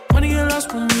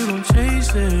grasp when you don't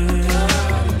chase it.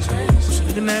 What you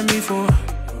looking at me for?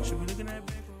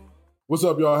 What's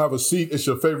up, y'all? Have a seat. It's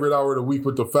your favorite hour of the week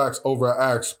with the facts over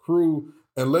at Axe Crew.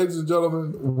 And ladies and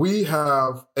gentlemen, we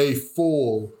have a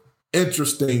full,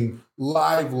 interesting,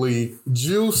 lively,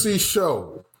 juicy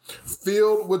show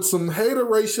filled with some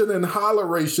hateration and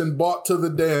holleration brought to the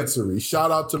dancery.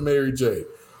 Shout out to Mary J.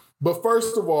 But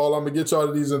first of all, I'm going to get y'all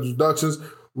to these introductions.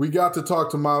 We got to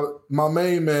talk to my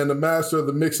main man, the master of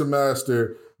the mixer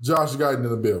master, Josh Guyton in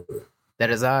the building. That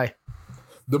is I.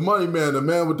 The money man, the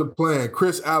man with the plan,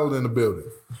 Chris Allen in the building.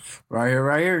 Right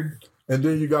here. And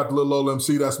then you got the little old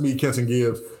MC, that's me, Kenton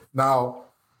Gibbs. Now,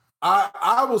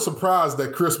 I was surprised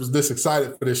that Chris was this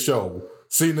excited for this show,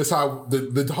 seeing as how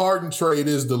the Harden trade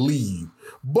is the lead.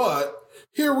 But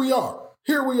here we are.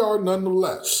 Here we are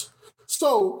nonetheless.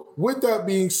 So, with that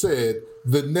being said,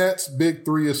 the Nets' big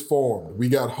three is formed. We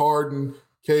got Harden,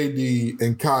 KD,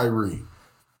 and Kyrie.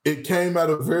 It came at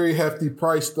a very hefty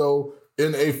price, though,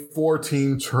 in a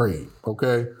 4-team trade,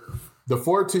 okay? The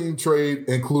 4-team trade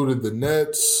included the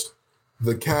Nets,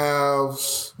 the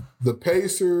Cavs, the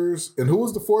Pacers, and who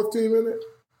was the fourth team in it?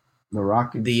 The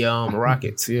Rockets. The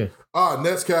Rockets, yeah.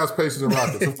 Nets, Cavs, Pacers, and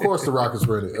Rockets. Of course the Rockets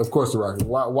were in it. Of course the Rockets.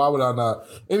 Why would I not?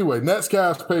 Anyway, Nets,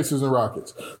 Cavs, Pacers, and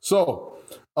Rockets. So,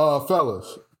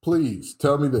 fellas, please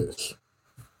tell me this.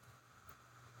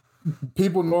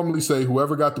 People normally say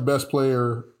whoever got the best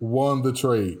player won the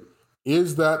trade.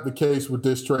 Is that the case with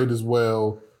this trade as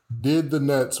well? Did the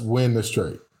Nets win this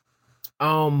trade?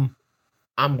 I'm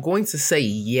going to say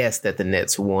yes that the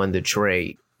Nets won the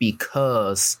trade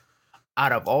because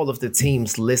out of all of the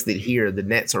teams listed here, the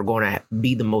Nets are going to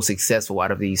be the most successful out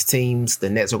of these teams. The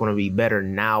Nets are going to be better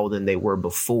now than they were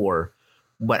before.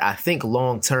 But I think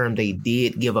long term, they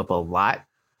did give up a lot.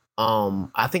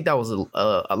 I think that was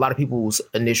a lot of people's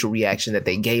initial reaction that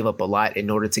they gave up a lot in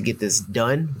order to get this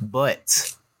done.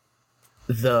 But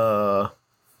the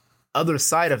other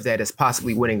side of that is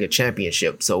possibly winning a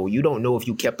championship. So you don't know if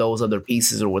you kept those other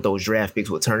pieces or what those draft picks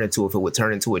would turn into, if it would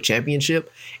turn into a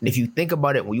championship. And if you think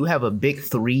about it, when you have a big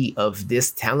three of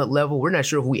this talent level, we're not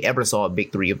sure if we ever saw a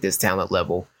big three of this talent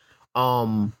level.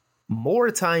 More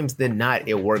times than not,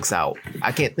 it works out.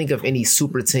 I can't think of any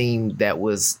super team that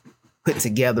was put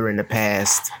together in the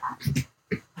past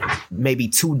maybe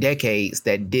 2 decades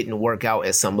that didn't work out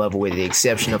at some level, with the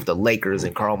exception of the Lakers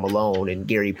and Karl Malone and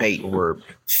Gary Payton were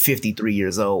 53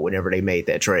 years old whenever they made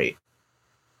that trade.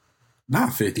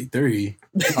 Not 53.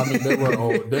 I mean, they were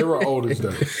old. They were old as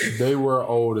dirt. They were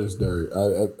old as dirt.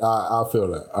 I feel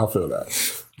that. I feel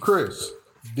that. Chris,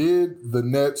 did the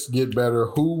Nets get better?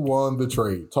 Who won the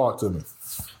trade? Talk to me.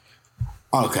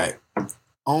 Okay.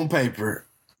 On paper,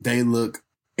 they look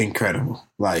incredible.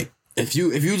 Like, if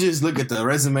you just look at the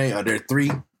resume of their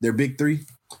big three,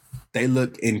 they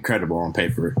look incredible on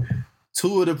paper.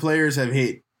 2 of the players have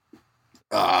hit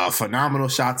phenomenal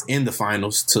shots in the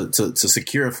finals to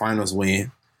secure a finals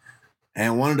win.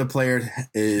 And one of the players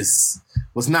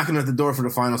was knocking at the door for the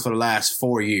finals for the last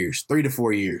 4 years, 3 to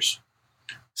 4 years.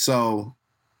 So,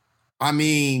 I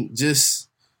mean, just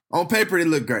on paper, they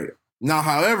look great. Now,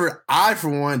 however, I, for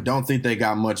one, don't think they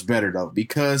got much better, though,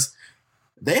 because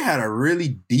they had a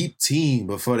really deep team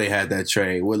before they had that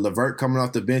trade, with LeVert coming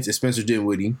off the bench and Spencer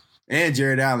Dinwiddie and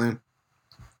Jared Allen.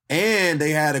 And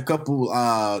they had a couple,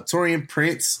 Taurean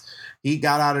Prince, he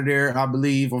got out of there, I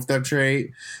believe, off that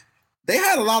trade. They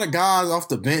had a lot of guys off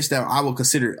the bench that I would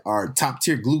consider are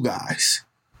top-tier glue guys.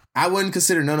 I wouldn't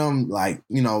consider none of them, like,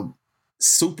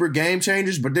 super game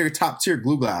changers, but they're top-tier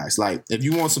glue guys. Like, if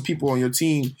you want some people on your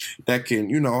team that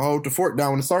can, hold the fort down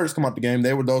when the starters come out the game,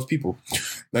 they were those people.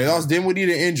 They lost Dinwiddie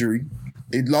to injury.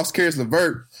 They lost Caris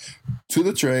LeVert to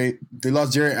the trade. They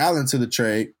lost Jared Allen to the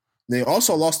trade. They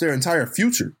also lost their entire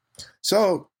future.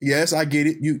 So, yes, I get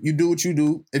it. You do what you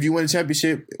do. If you win a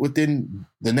championship within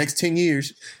the next 10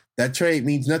 years, that trade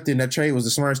means nothing. That trade was the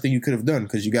smartest thing you could have done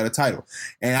because you got a title.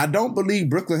 And I don't believe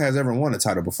Brooklyn has ever won a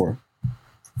title before.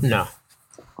 No.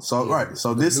 So, right.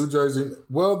 So this the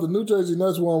New Jersey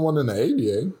Nets won one in the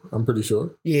ABA, I'm pretty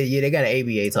sure. Yeah, they got an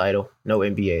ABA title. No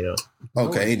NBA, though.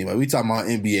 Okay, anyway, we talking about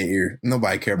NBA here.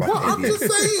 Nobody care about the NBA. I'm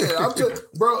just saying.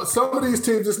 Bro, some of these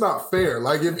teams, it's not fair.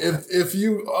 Like, if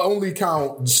you only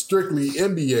count strictly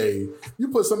NBA, you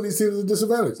put some of these teams at a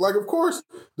disadvantage. Like, of course,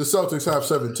 the Celtics have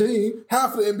 17.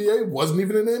 Half of the NBA wasn't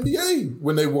even in the NBA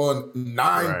when they won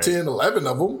 9, 10, 11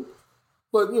 of them.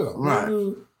 But,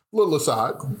 little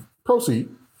aside. Proceed.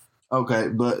 Okay,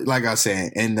 but like I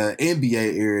said, in the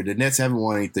NBA era, the Nets haven't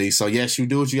won anything. So, yes, you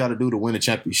do what you got to do to win a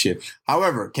championship.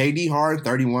 However, KD Harden,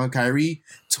 31, Kyrie,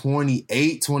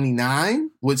 28,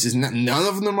 29, which is none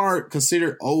of them are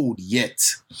considered old yet.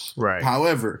 Right.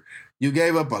 However, You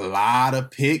gave up a lot of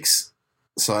picks,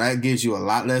 so that gives you a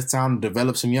lot less time to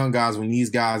develop some young guys when these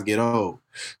guys get old.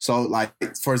 So, like,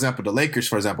 for example, the Lakers,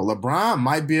 for example, LeBron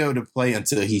might be able to play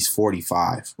until he's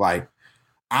 45. Like,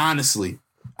 honestly.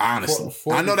 I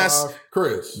know that's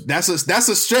Chris. That's a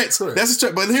stretch. Chris. That's a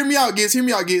stretch. But hear me out, Gibbs.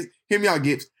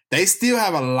 They still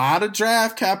have a lot of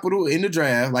draft capital in the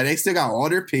draft. Like, they still got all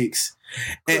their picks.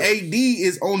 And AD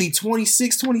is only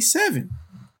 26, 27.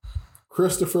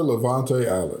 Christopher Levante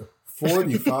Allen.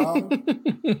 45?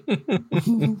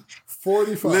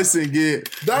 45. Listen,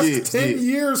 That's 10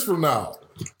 years from now.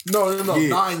 No,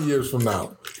 9 years from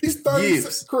now. He's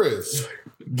 36. Chris.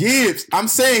 Gibbs, I'm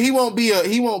saying he won't be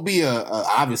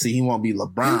obviously he won't be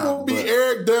LeBron. He won't be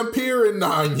Eric Dampier in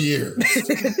 9 years.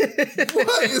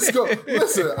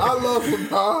 Listen, I love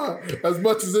LeBron as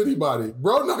much as anybody.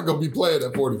 Bro not gonna be playing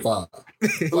at 45.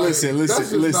 Listen.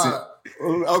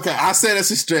 Okay, I said it's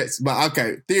a stretch, but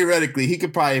okay, theoretically he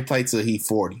could probably play till he's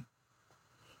 40.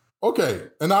 Okay,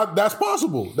 and that's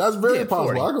possible. That's very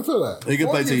possible. 40. I can feel that. He can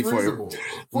play till he's 40.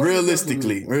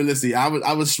 Realistically,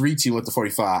 I was reaching with the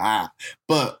 45.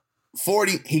 But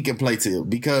 40 he can play till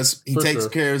because he takes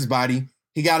care of his body.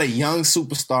 He got a young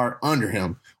superstar under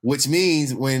him, which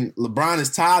means when LeBron is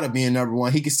tired of being number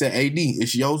one, he can say, AD,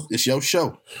 it's your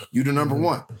show. You the number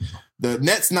one. The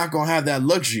Nets not gonna have that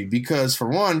luxury because for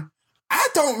one, I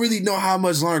don't really know how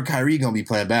much longer Kyrie gonna be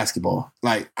playing basketball.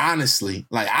 Like, honestly,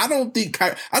 like I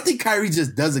think Kyrie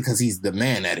just does it because he's the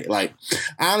man at it. Like,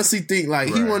 I honestly think like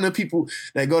he one of the people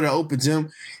that go to the open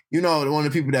gym. You know, one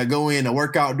of the people that go in and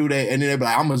work out, do that, and then they be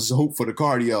like, I'm gonna just hoop for the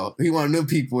cardio. He one of them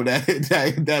people that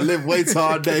lift weights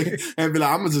all day and be like,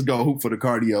 I'm gonna just go hoop for the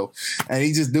cardio. And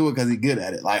he just do it because he's good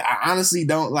at it. Like, I honestly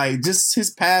don't like just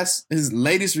his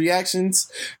latest reactions,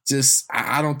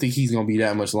 I don't think he's gonna be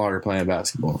that much longer playing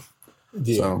basketball.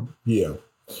 Yeah.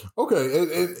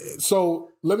 Okay, so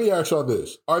let me ask y'all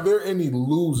this. Are there any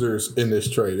losers in this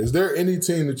trade? Is there any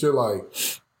team that you're like,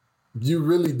 you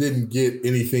really didn't get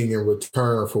anything in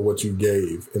return for what you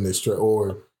gave in this trade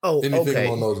or anything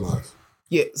along those lines?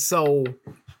 Yeah, so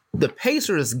the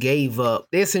Pacers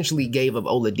essentially gave up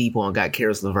Oladipo and got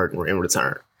Karis LeVert in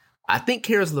return. I think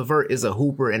Karis LeVert is a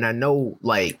hooper, and I know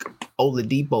like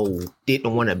Oladipo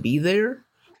didn't want to be there.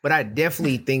 But I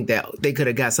definitely think that they could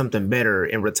have got something better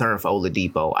in return for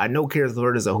Oladipo. I know Karis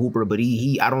LeVert is a hooper, but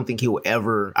I don't think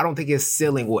his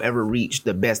ceiling will ever reach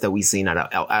the best that we've seen out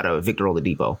of Victor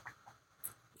Oladipo.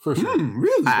 For sure.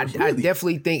 Really? I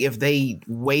definitely think if they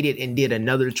waited and did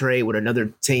another trade with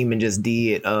another team and just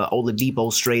did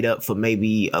Oladipo straight up for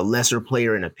maybe a lesser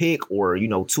player in a pick or,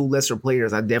 two lesser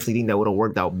players, I definitely think that would have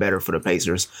worked out better for the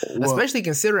Pacers, especially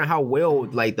considering how well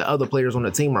like the other players on the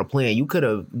team are playing. You could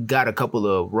have got a couple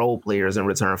of role players in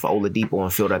return for Oladipo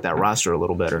and filled out that roster a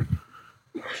little better.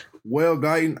 Well,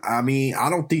 Guyton, I mean,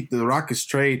 I don't think the Rockets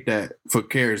trade that for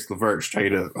Karis LeVert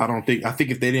straight up. I think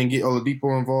if they didn't get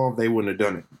Oladipo involved, they wouldn't have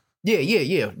done it.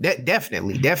 Yeah. That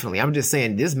definitely. I'm just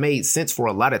saying this made sense for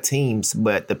a lot of teams,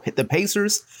 but the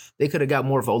Pacers, they could have got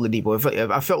more for Oladipo.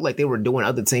 If I felt like they were doing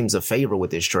other teams a favor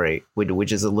with this trade,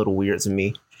 which is a little weird to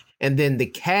me. And then the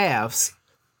Cavs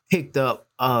picked up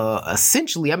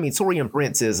essentially, I mean, Taurean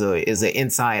Prince is an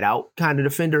inside out kind of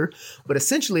defender, but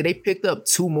essentially they picked up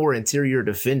two more interior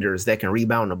defenders that can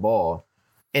rebound the ball.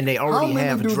 And they already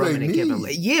have Drummond and Kevin.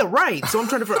 Yeah, right. So I'm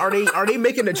trying to figure, are they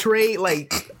making a trade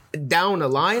like down the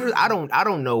line? I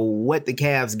don't know what the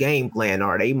Cavs' game plan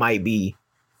are. They might be.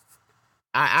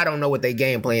 I don't know what their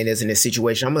game plan is in this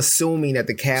situation. I'm assuming that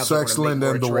the Cavs Sexland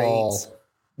and the wall.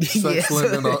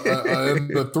 Sexland and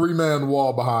the 3-man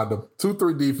wall behind them.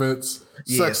 2-3 defense.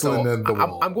 Sexland and the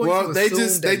wall. I'm going to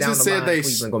assume they just said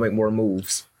Cleveland gonna make more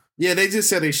moves. Yeah, they just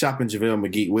said they shopping JaVale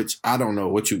McGee, which I don't know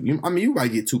what you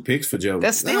might get 2 picks for JaVale.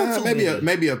 That's still too many.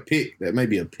 Maybe a pick. That may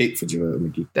be a pick for JaVale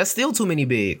McGee. That's still too many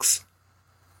bigs.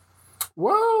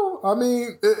 Well, I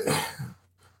mean,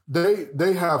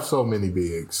 they have so many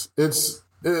bigs. It's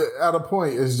at a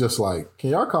point. It's just like,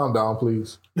 can y'all calm down,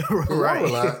 please? Right.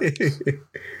 Relax?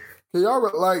 Can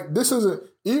y'all like? This isn't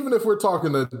even if we're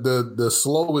talking the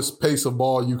slowest pace of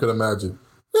ball you could imagine.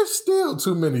 There's still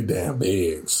too many damn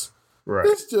bigs. Right.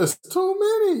 It's just too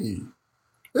many.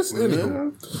 It's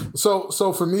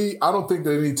So for me, I don't think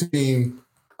that any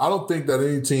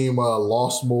team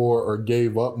lost more or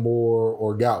gave up more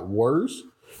or got worse,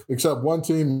 except one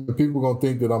team. People gonna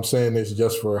think that I'm saying this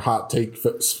just for hot take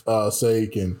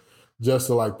sake and just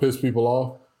to like piss people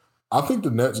off. I think the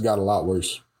Nets got a lot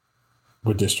worse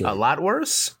with this trade. A lot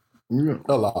worse?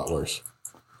 A lot worse.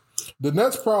 The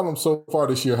Nets' problem so far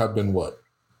this year have been what?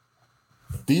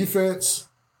 Defense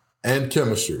and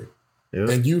chemistry. Yep.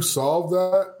 And you solve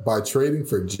that by trading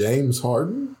for James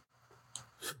Harden?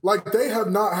 Like, they have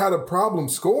not had a problem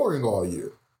scoring all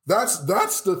year. That's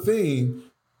the thing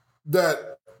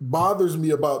that bothers me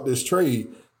about this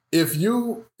trade. It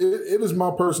is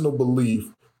my personal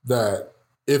belief that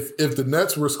if the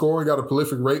Nets were scoring at a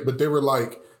prolific rate, but they were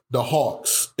like the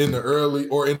Hawks in the early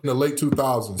or in the late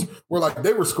 2000s, where like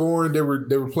they were scoring, they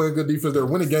were playing good defense, they were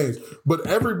winning games, but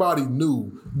everybody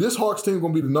knew this Hawks team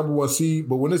going to be the number one seed.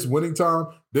 But when it's winning time,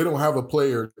 they don't have a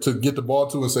player to get the ball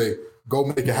to and say, "Go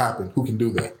make it happen." Who can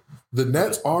do that? The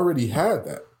Nets already had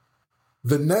that.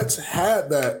 The Nets had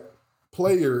that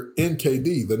player in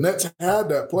KD. The Nets had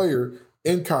that player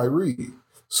in Kyrie.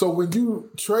 So when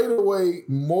you trade away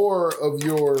more of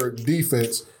your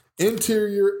defense,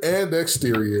 interior and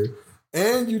exterior,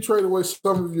 and you trade away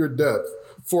some of your depth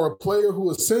for a player who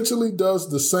essentially does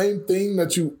the same thing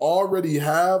that you already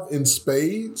have in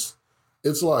spades,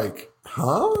 it's like,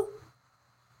 huh?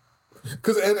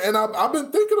 Because and I've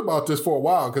been thinking about this for a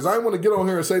while because I didn't want to get on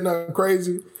here and say nothing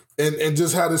crazy and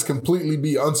just have this completely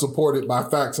be unsupported by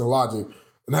facts and logic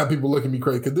and have people look at me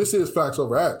crazy because this is facts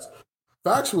over acts.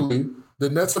 Factually,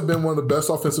 the Nets have been one of the best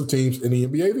offensive teams in the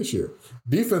NBA this year.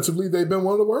 Defensively, they've been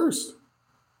one of the worst.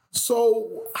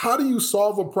 So how do you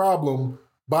solve a problem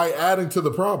by adding to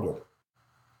the problem?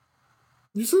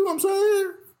 You see what I'm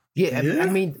saying? Yeah. I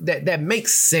mean that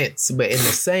makes sense, but in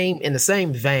the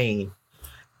same vein,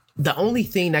 the only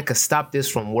thing that could stop this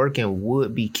from working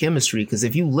would be chemistry. Because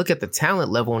if you look at the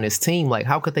talent level on this team, like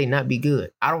how could they not be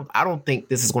good? I don't think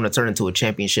this is going to turn into a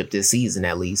championship this season,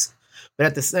 at least. But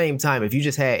at the same time, if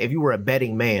you were a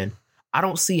betting man, I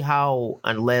don't see how,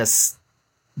 unless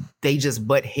they just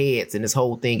butt heads and this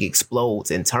whole thing explodes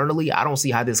internally, I don't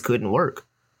see how this couldn't work.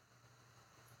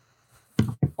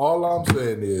 All I'm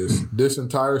saying is this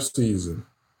entire season,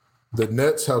 the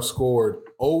Nets have scored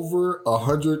over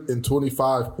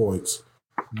 125 points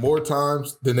more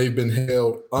times than they've been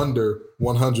held under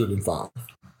 105.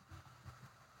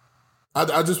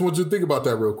 I just want you to think about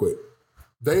that real quick.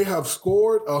 They have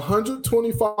scored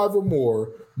 125 or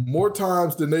more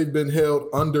times than they've been held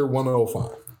under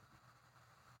 105.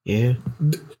 Yeah.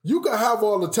 You can have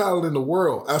all the talent in the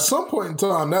world. At some point in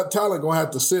time, that talent going to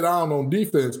have to sit down on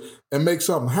defense and make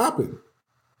something happen.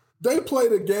 They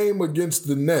played a game against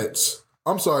the Nets.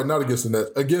 I'm sorry, not against the Nets,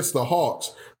 against the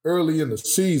Hawks early in the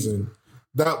season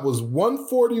that was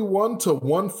 141 to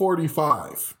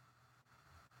 145.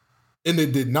 And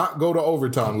it did not go to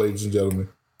overtime, ladies and gentlemen.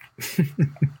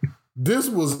 This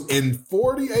was in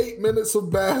 48 minutes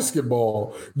of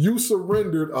basketball. You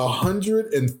surrendered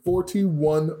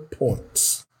 141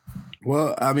 points.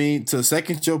 Well, I mean, to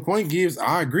second your point, Gibbs,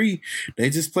 I agree. They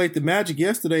just played the Magic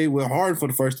yesterday with Harden for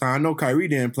the first time. I know Kyrie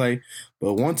didn't play,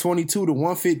 but 122 to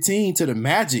 115 to the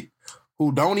Magic,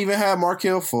 who don't even have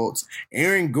Markelle Fultz.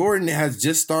 Aaron Gordon has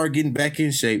just started getting back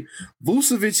in shape.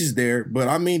 Vucevic is there, but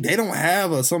I mean, they don't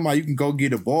have somebody you can go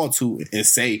get a ball to and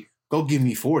say, go give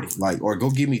me 40, or go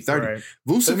give me 30. Right.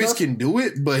 Vucevic can do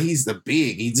it, but he's the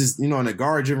big. He just, in a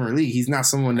guard-driven league, he's not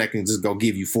someone that can just go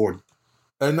give you 40.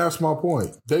 And that's my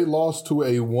point. They lost to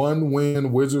a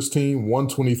one-win Wizards team,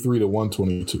 123 to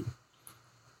 122.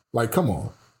 Like, come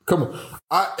on.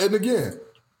 And again,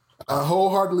 I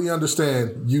wholeheartedly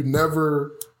understand you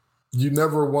never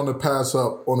want to pass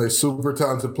up on a super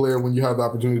talented player when you have the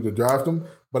opportunity to draft him.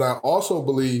 But I also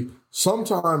believe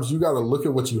sometimes you got to look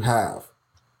at what you have.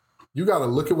 You got to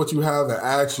look at what you have and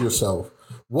ask yourself,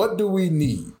 what do we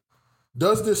need?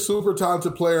 Does this super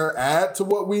talented player add to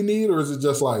what we need? Or is it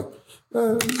just like,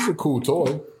 this is a cool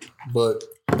toy, but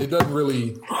it doesn't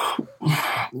really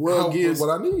help with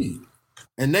what I need?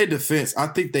 In their defense, I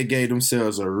think they gave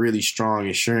themselves a really strong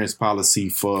insurance policy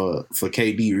for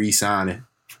KD re-signing,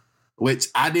 which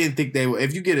I didn't think they would.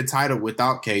 If you get a title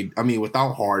without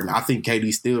Harden, I think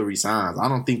KD still resigns. I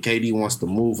don't think KD wants to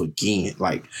move again.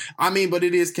 But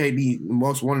it is KD,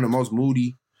 one of the most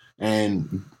moody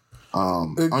and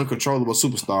uncontrollable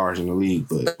superstars in the league.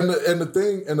 But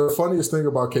the funniest thing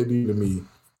about KD to me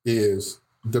is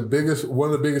one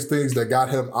of the biggest things that got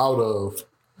him out of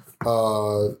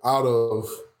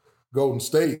Golden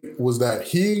State was that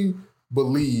he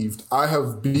believed, I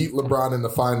have beat LeBron in the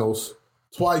finals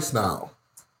twice now.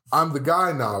 I'm the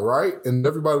guy now, right? And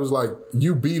everybody was like,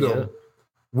 you beat him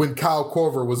when Kyle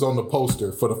Korver was on the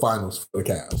poster for the finals for the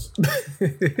Cavs.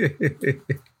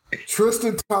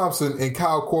 Tristan Thompson and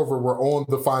Kyle Korver were on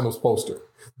the finals poster.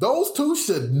 Those two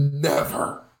should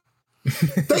never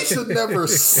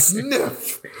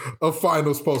sniff a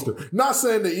finals poster. Not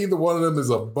saying that either one of them is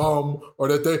a bum or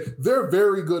that they're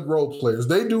very good role players.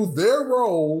 They do their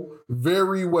role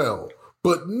very well.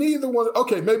 But neither one,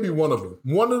 okay, maybe one of them.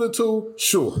 One of the two,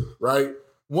 sure, right?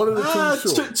 One of the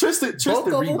two, sure. Tristan Both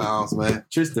of them? rebounds, man.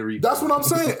 Tristan rebounds. That's what I'm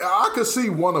saying. I could see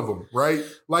one of them, right?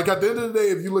 Like at the end of the day,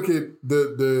 if you look at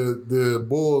the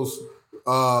Bulls,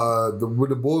 when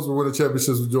the Bulls were winning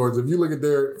championships with Georgia, if you look at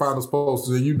their finals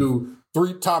posters and you do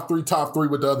top three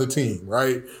with the other team,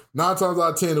 right? 9 times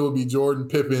out of 10, it would be Jordan,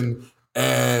 Pippen,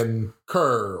 and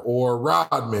Kerr or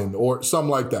Rodman or something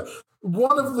like that.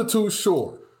 One of the two,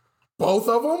 sure. Both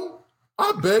of them?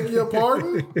 I beg your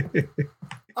pardon?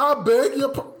 I beg your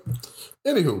pardon.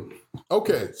 Anywho,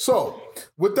 okay, so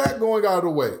with that going out of the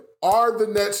way, are the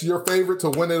Nets your favorite to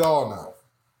win it all now?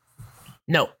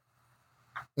 No.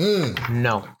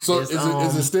 No. So is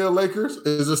it still Lakers?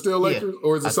 Is it still Lakers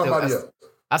or is it somebody else?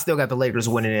 I still got the Lakers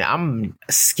winning it. I'm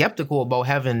skeptical about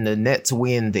having the Nets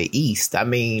win the East. I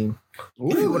mean,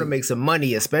 if you want to make some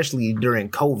money, especially during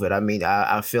COVID, I mean,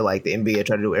 I feel like the NBA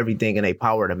try to do everything in their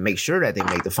power to make sure that they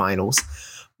make the finals.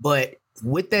 But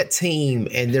with that team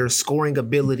and their scoring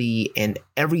ability and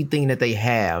everything that they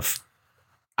have,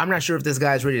 I'm not sure if this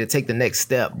guy's ready to take the next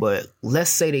step. But let's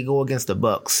say they go against the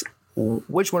Bucks.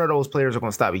 Which one of those players are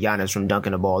going to stop Giannis from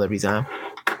dunking the ball every time?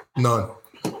 None.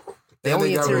 The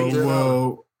only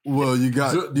interior. Well, you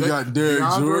got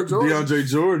DeAndre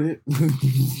Jordan.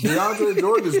 DeAndre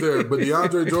Jordan is there, but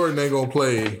DeAndre Jordan ain't gonna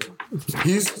play.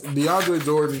 DeAndre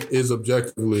Jordan is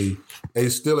objectively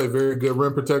still a very good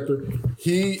rim protector.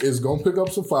 He is gonna pick up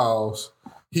some fouls.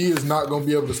 He is not gonna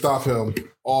be able to stop him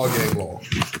all game long.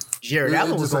 Jared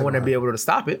Allen was going to be able to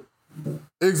stop it.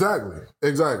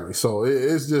 Exactly. So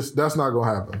it's just that's not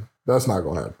gonna happen. That's not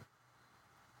gonna happen.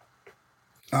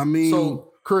 I mean, so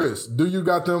Chris, do you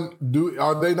got them?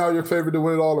 Are they now your favorite to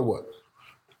win it all or what?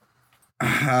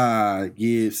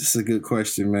 Yes, it's a good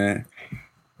question, man.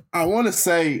 I want to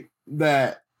say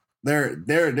that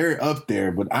they're up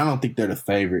there, but I don't think they're the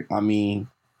favorite. I mean,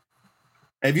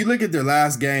 if you look at their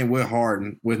last game with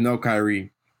Harden, with no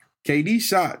Kyrie, KD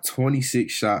shot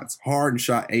 26 shots. Harden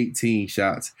shot 18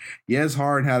 shots. Yes,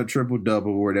 Harden had a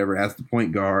triple-double or whatever as the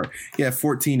point guard. He had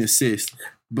 14 assists.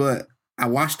 But I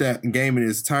watched that game in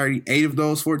its entirety. 8 of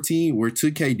those 14 were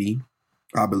to KD,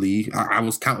 I believe. I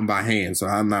was counting by hand, so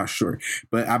I'm not sure.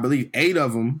 But I believe 8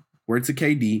 of them were to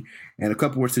KD, and a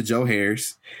couple were to Joe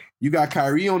Harris. You got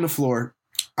Kyrie on the floor.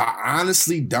 I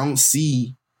honestly don't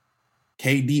see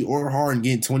KD or Harden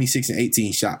getting 26 and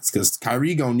 18 shots because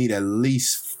Kyrie going to need at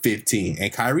least 15.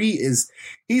 And Kyrie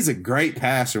he's a great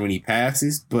passer when he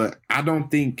passes, but I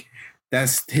don't think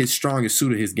that's his strongest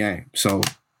suit of his game. So,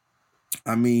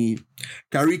 I mean,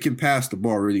 Kyrie can pass the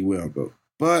ball really well,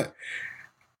 but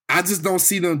I just don't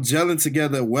see them gelling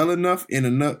together well enough in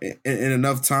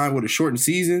enough time with a shortened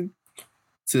season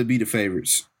to be the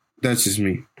favorites. That's just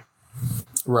me.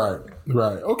 Right.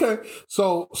 Okay.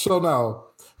 So now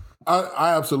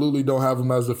I absolutely don't have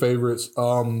them as the favorites.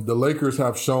 The Lakers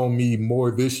have shown me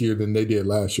more this year than they did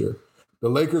last year. The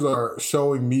Lakers are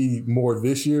showing me more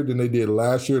this year than they did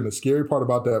last year. And the scary part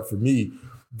about that for me,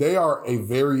 they are a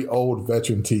very old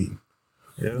veteran team.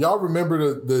 Yeah. Y'all remember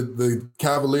the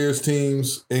Cavaliers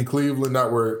teams in Cleveland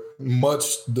that were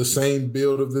much the same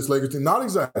build of this Lakers team? Not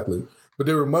exactly, but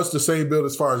they were much the same build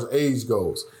as far as age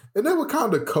goes. And they would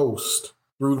kind of coast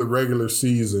through the regular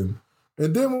season.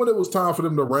 And then when it was time for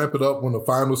them to ramp it up, when the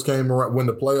finals came around, when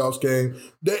the playoffs came,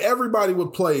 everybody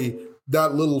would play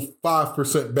that little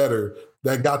 5% better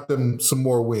that got them some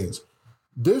more wins.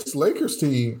 This Lakers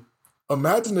team,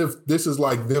 imagine if this is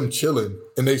like them chilling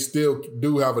and they still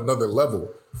do have another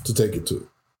level to take it to.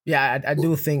 Yeah, I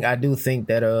do think that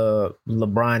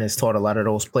LeBron has taught a lot of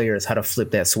those players how to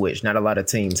flip that switch. Not a lot of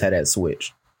teams had that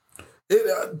switch.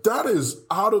 That is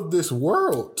out of this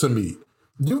world to me.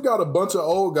 You've got a bunch of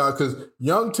old guys because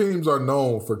young teams are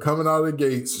known for coming out of the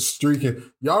gates, streaking.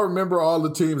 Y'all remember all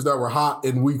the teams that were hot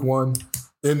in week one?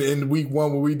 In week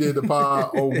one when we did the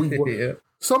pod on week one? Yeah.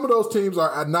 Some of those teams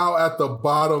are now at the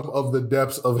bottom of the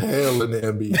depths of hell in the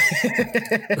NBA.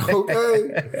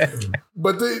 Okay?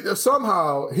 But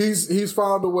somehow he's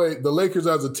found a way. The Lakers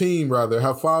as a team, rather,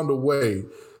 have found a way.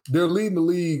 They're leading the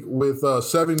league with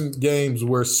 7 games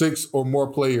where 6 or more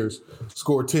players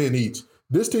score 10 each.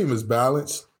 This team is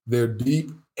balanced, they're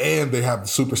deep, and they have the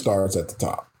superstars at the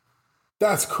top.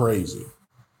 That's crazy.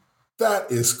 That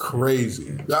is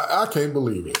crazy. I can't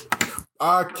believe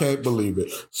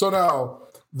it. So now,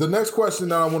 the next question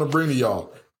that I want to bring to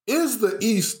y'all, is the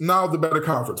East now the better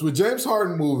conference? With James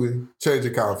Harden moving,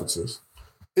 changing conferences,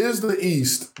 is the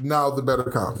East now the better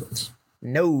conference?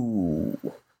 No.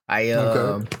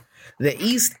 The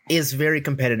East is very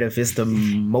competitive. It's the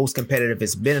most competitive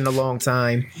it's been in a long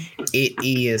time. It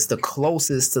is the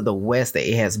closest to the West that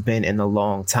it has been in a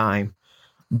long time.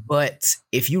 But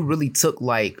if you really took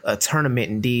like a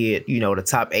tournament and did, the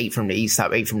top 8 from the East,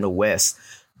 top 8 from the West,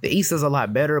 the East is a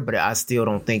lot better, but I still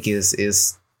don't think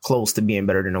is close to being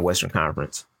better than the Western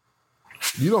Conference.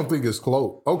 You don't think it's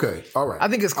close? Okay, all right. I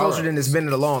think it's closer than it's been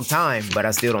in a long time, but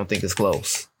I still don't think it's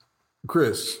close.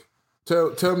 Chris,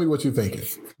 tell me what you're thinking.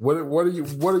 What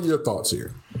are your thoughts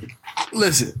here?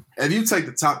 Listen, if you take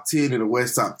the top 10 in the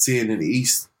West, top 10 in the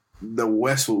East, the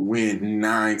West will win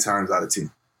 9 times out of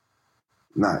 10.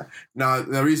 9. Now,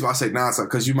 the reason why I say 9 times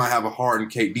because you might have a Harden,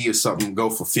 KD, or something go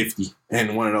for 50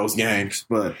 in one of those games,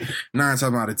 but 9 times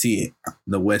out of 10,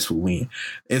 the West will win.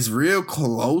 It's real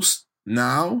close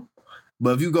now,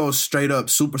 but if you go straight up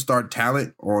superstar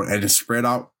talent and it's spread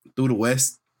out through the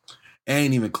West, it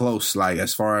ain't even close. Like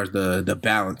as far as the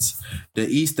balance, the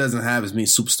East doesn't have as many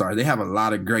superstars. They have a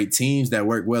lot of great teams that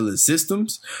work well in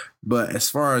systems, but as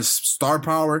far as star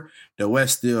power, the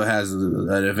West still has an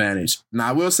advantage. Now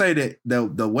I will say that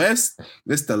the West,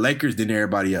 it's the Lakers than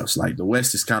everybody else. Like the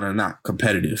West is kind of not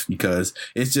competitive because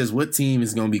it's just what team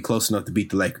is going to be close enough to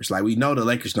beat the Lakers. Like we know the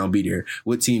Lakers going to be there.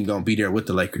 What team going to be there with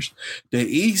the Lakers? The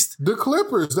East, the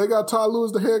Clippers. They got Ty Lue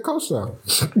as the head coach now.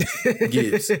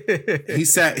 Gibbs.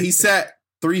 He sat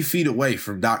 3 feet away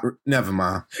from Doc. Never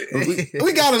mind.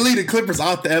 We got to leave the Clippers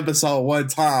off the episode one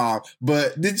time.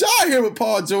 But did y'all hear what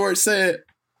Paul George said?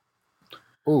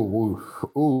 Ooh.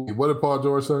 What did Paul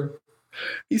George say?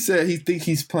 He said he thinks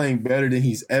he's playing better than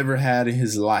he's ever had in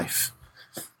his life.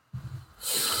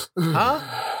 Huh?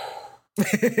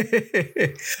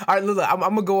 All right, look, I'm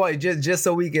gonna go on just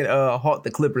so we can halt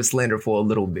the Clippers slander for a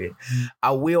little bit.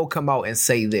 I will come out and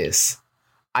say this.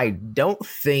 I don't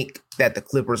think that the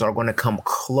Clippers are going to come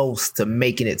close to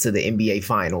making it to the NBA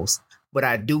Finals, but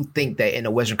I do think that in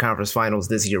the Western Conference Finals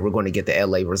this year, we're going to get the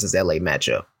LA versus LA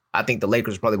matchup. I think the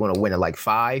Lakers are probably going to win at like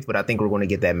 5, but I think we're going to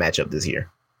get that matchup this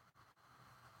year.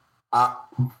 I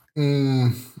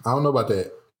don't know about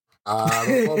that. I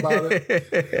don't know about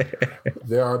it.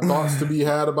 There are thoughts to be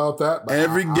had about that.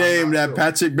 Every game that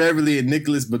Patrick Beverly and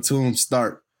Nicholas Batum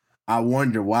start, I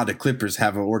wonder why the Clippers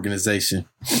have an organization.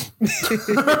 Bro said,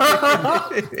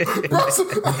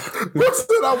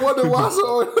 I wonder why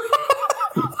so.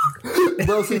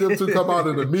 Bro, see them two come out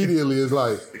and immediately is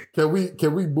like, can we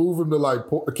move him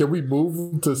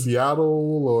to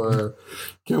Seattle or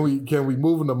can we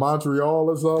move him to Montreal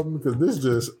or something? Because this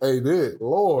just ain't it.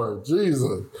 Lord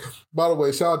Jesus. By the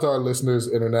way, shout out to our listeners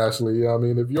internationally. I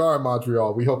mean, if you are in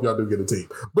Montreal, we hope y'all do get a team.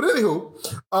 But anywho,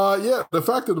 the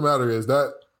fact of the matter is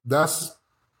that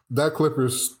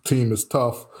Clippers team is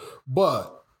tough.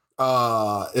 But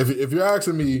if you're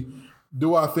asking me,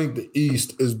 do I think the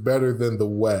East is better than the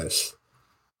West?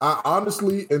 I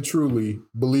honestly and truly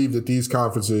believe that these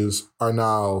conferences are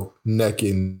now neck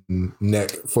and neck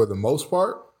for the most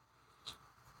part.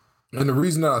 And the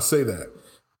reason that I say that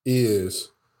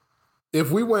is if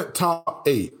we went top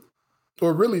 8,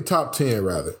 or really top 10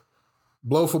 rather,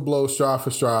 blow for blow, stride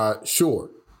for stride, sure.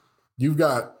 You've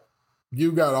got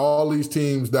all these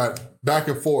teams that back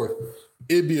and forth.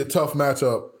 It'd be a tough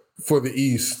matchup for the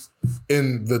East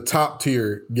in the top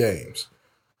tier games.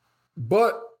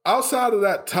 But outside of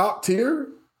that top tier,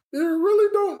 I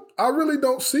really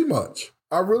don't see much.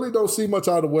 I really don't see much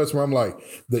out of the West where I'm like,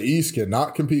 the East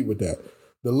cannot compete with that.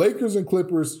 The Lakers and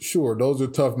Clippers, sure, those are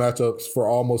tough matchups for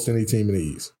almost any team in the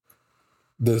East.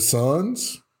 The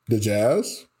Suns, the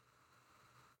Jazz,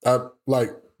 the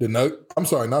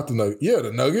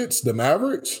Nuggets, the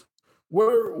Mavericks.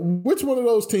 Which one of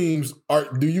those teams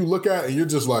do you look at and you're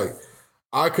just like,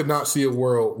 I could not see a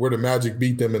world where the Magic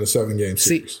beat them in a 7-game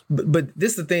series. See, but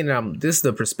this is the thing this is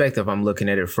the perspective I'm looking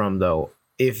at it from, though.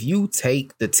 If you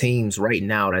take the teams right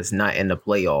now that's not in the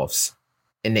playoffs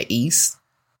in the East,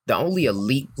 the only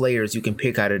elite players you can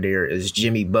pick out of there is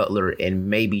Jimmy Butler and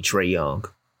maybe Trae Young.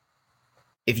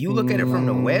 If you look at it from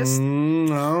the West, I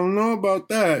don't know about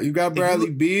that. You got Bradley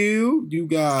Beal, you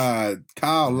got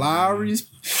Kyle Lowry,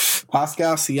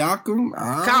 Pascal Siakam.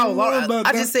 Kyle Lowry.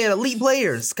 I just said elite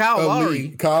players. Kyle Lowry.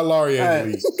 Kyle Lowry ain't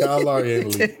elite. Kyle Lowry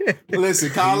ain't elite. Listen,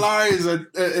 Kyle Lowry is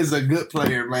a good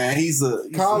player, man.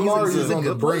 Kyle Lowry is on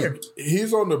the brink.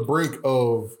 He's on the brink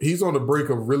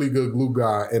of really good glue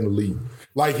guy and elite.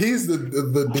 Like he's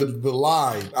the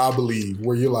line, I believe,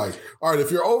 where you're like, all right,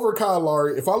 if you're over Kyle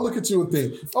Lowry, if I look at you and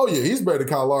think, oh yeah, he's better than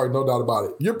Kyle Lowry, no doubt about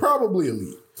it, you're probably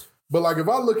elite. But like if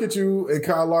I look at you and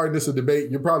Kyle Lowry and this is a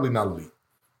debate, you're probably not elite.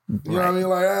 You know what I mean?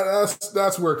 Like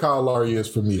that's where Kyle Lowry is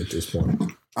for me at this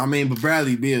point. I mean, but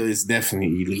Bradley Beal is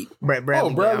definitely elite.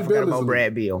 Bradley Beal about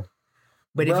Brad Beal.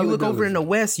 But if you look over in the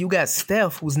West, you got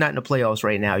Steph, who's not in the playoffs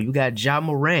right now. You got Ja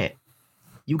Morant.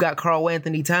 You got Karl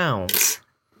Anthony Towns.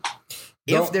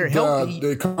 if they're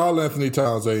healthy. Karl Anthony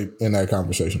Towns ain't in that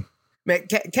conversation. Man,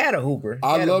 Cat a hooper.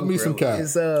 I love me some Cat.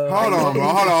 Hold on, bro.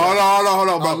 Hold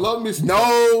on, bro. I love me some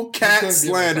No Cat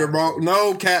slander, bro.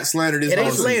 No Cat slander. It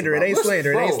ain't slander. It ain't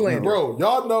slander. It ain't slander. Bro,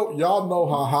 y'all know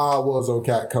how high I was on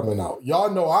Cat coming out. Y'all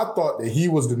know I thought that he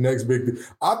was the next big thing.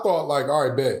 I thought, like, all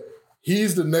right, bet.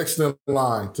 He's the next in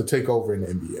line to take over in the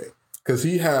NBA. Because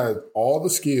he had all the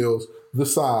skills, the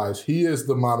size. He is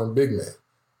the modern big man.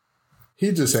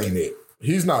 He just ain't it.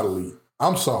 He's not elite.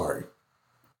 I'm sorry.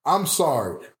 I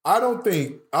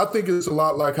think it's a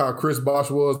lot like how Chris Bosh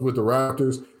was with the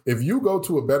Raptors. If you go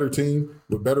to a better team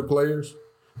with better players,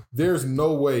 there's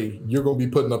no way you're going to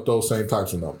be putting up those same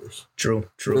types of numbers. True.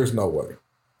 There's no way.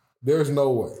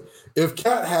 If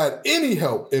Cat had any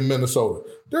help in Minnesota,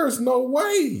 there's no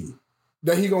way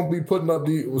that he going to be putting up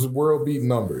these world-beating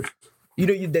numbers. You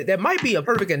know, that might be a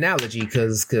perfect analogy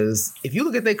because if you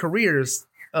look at their careers,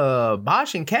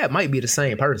 Bosh and Cat might be the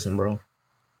same person, bro.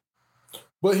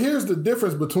 But here's the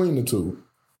difference between the two.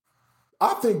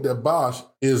 I think that Bosh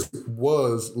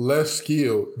was less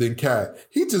skilled than Cat.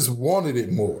 He just wanted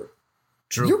it more.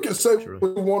 True. You can say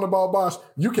what you want about Bosh.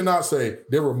 You cannot say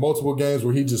there were multiple games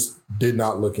where he just did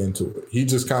not look into it. He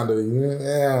just kind of,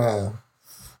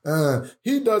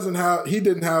 he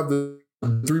didn't have the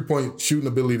 3-point shooting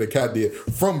ability that Cat did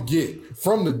from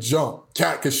the jump.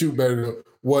 Cat could shoot better than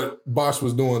what Bosh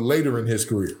was doing later in his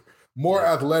career. More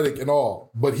athletic and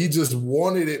all, but he just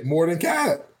wanted it more than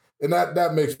Cat. And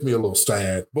that makes me a little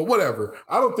sad. But whatever.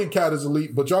 I don't think Cat is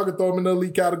elite, but y'all can throw him in the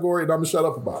elite category and I'm going to shut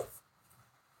up about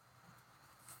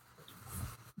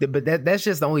it. But that's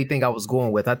just the only thing I was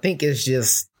going with. I think it's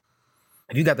just,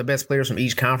 if you got the best players from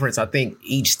each conference, I think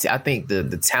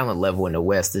the talent level in the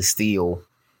West is still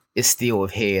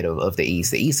ahead of the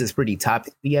East. The East is pretty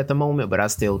top-heavy at the moment, but I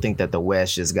still think that the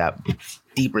West just got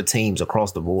deeper teams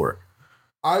across the board.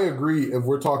 I agree if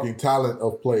we're talking talent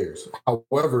of players.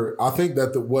 However, I think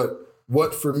that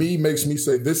what for me makes me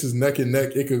say this is neck and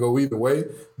neck, it could go either way.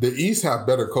 The East have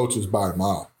better coaches by a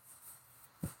mile.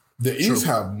 The East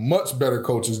have much better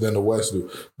coaches than the West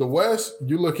do. The West,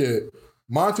 you look at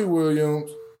Monty Williams.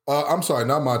 I'm sorry,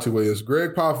 not Monty Williams.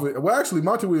 Greg Popovich. Well, actually,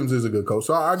 Monty Williams is a good coach,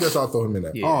 so I guess I'll throw him in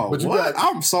there. Yeah. Oh, but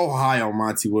I'm so high on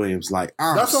Monty Williams. Like,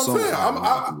 that's what I'm saying.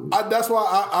 That's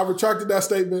why I retracted that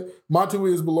statement. Monty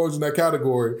Williams belongs in that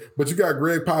category. But you got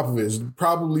Greg Popovich,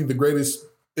 probably the greatest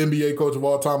NBA coach of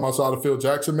all time outside of Phil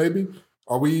Jackson, maybe.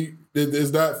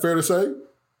 Is that fair to say?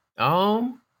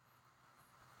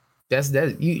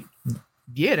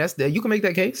 You can make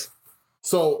that case.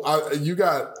 So you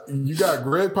got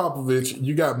Greg Popovich,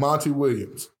 you got Monty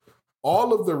Williams.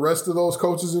 All of the rest of those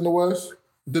coaches in the West,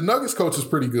 the Nuggets coach is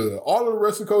pretty good. All of the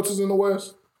rest of the coaches in the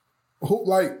West,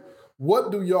 what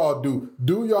do y'all do?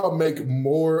 Do y'all make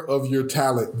more of your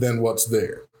talent than what's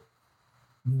there?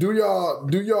 Do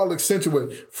y'all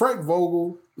accentuate? Frank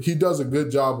Vogel, he does a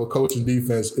good job of coaching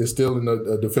defense, is still in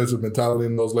a defensive mentality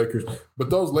in those Lakers.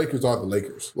 But those Lakers are the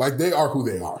Lakers. Like, they are who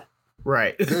they are.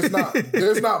 Right.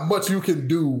 There's not much you can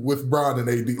do with Bron and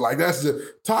AD. Like, that's just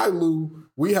Ty Lue.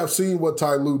 We have seen what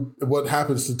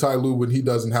happens to Ty Lue when he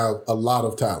doesn't have a lot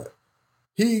of talent.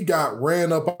 He got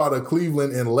ran up out of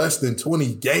Cleveland in less than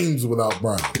 20 games without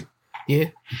Bron. Yeah.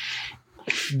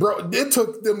 Bro, it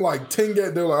took them like 10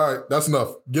 games. They're like, all right, that's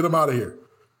enough. Get him out of here.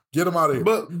 Get him out of here.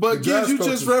 But Gibbs, you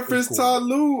just referenced Ty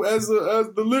Lue as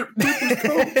the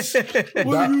Clippers coach.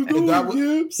 What are you doing,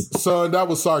 Gibbs? Son, that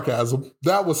was sarcasm.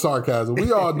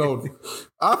 We all know.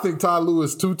 I think Ty Lue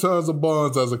is 2 tons of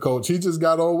buns as a coach. He just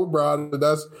got on with Brown.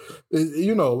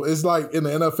 It's like in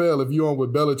the NFL, if you're on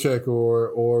with Belichick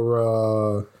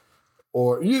or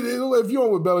if you're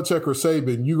on with Belichick or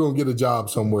Saban, you're gonna get a job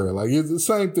somewhere. Like, it's the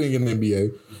same thing in the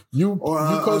NBA.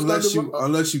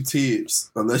 Unless you Tibbs.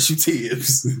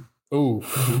 Ooh,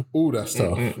 that's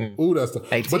tough. Ooh, that's tough.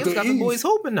 Hey, Tibbs got the boys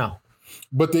hoping now.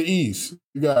 But the East,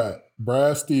 you got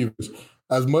Brad Stevens.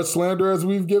 As much slander as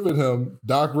we've given him,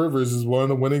 Doc Rivers is one of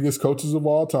the winningest coaches of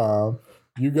all time.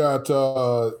 You got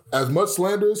as much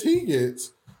slander as he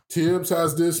gets. Tibbs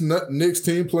has this Knicks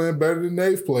team playing better than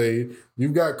they've played.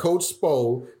 You've got Coach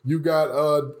Spo. You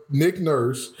got Nick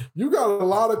Nurse. You got a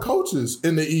lot of coaches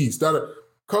in the East that are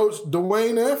Coach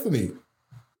Dwayne Anthony,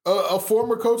 a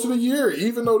former coach of the year.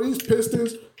 Even though these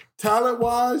Pistons,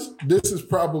 talent-wise, this is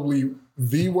probably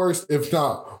the worst, if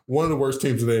not one of the worst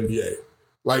teams in the NBA.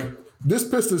 Like, this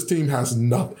Pistons team has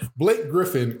nothing. Blake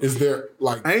Griffin is their,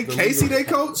 like... Ain't Casey their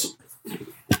coach?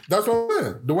 That's what I'm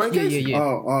saying. Dwayne Casey. Yeah.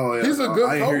 Oh, yeah. He's a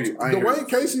good coach. Dwayne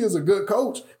Casey is a good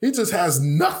coach. He just has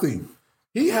nothing.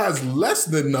 He has less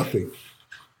than nothing.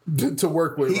 to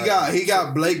work with. He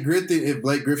got Blake Griffin if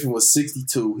Blake Griffin was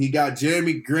 62. He got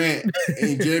Jeremy Grant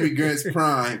in Jeremy Grant's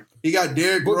prime. He got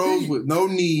Derrick Rose with no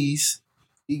knees.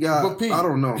 He got Pete, I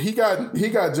don't know. He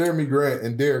got Jeremy Grant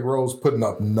and Derrick Rose putting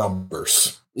up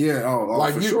numbers. Yeah,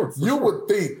 like you would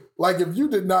think, like if you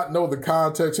did not know the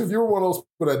context, if you were one of those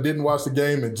people that didn't watch the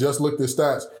game and just looked at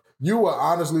stats, you would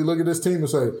honestly look at this team and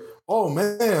say, "Oh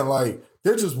man, like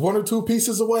they're just one or two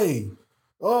pieces away."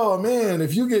 Oh man,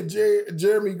 if you get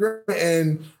Jeremy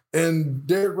Grant and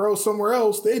Derrick Rose somewhere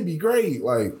else, they'd be great.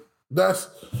 Like that's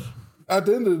at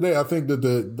the end of the day, I think that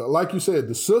the like you said,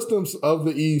 the systems of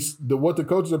the East, what the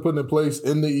coaches are putting in place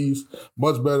in the East,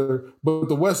 much better. But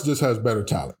the West just has better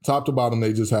talent. Top to bottom,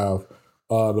 they just have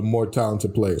the more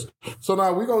talented players. So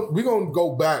now we're gonna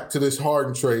go back to this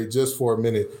Harden trade just for a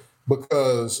minute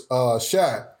because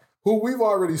Shaq, who we've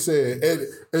already said,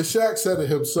 and Shaq said it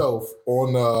himself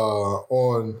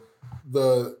on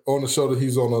the show that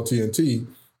he's on TNT.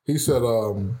 He said,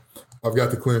 "I've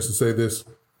got the clearance to say this.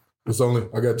 I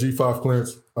got G5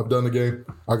 clearance. I've done the game.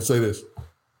 I can say this: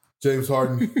 James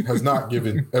Harden has not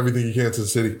given everything he can to the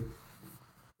city."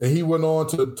 And he went on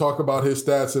to talk about his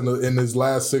stats in his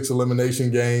last 6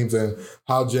 elimination games and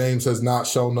how James has not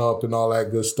shown up and all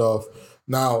that good stuff.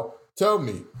 Now, tell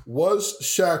me, was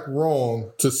Shaq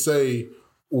wrong to say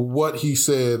what he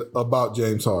said about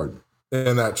James Harden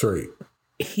in that trade?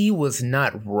 He was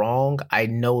not wrong. I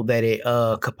know that it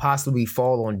could possibly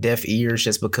fall on deaf ears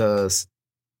just because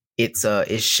it's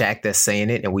Shaq that's saying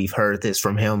it, and we've heard this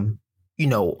from him,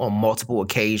 on multiple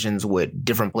occasions with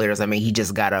different players. I mean, he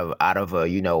just got out of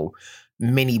a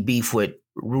mini beef with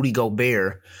Rudy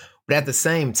Gobert, but at the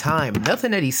same time,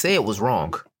 nothing that he said was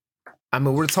wrong. I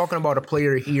mean, we're talking about a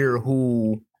player here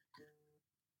who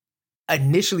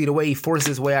initially, the way he forced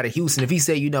his way out of Houston, if he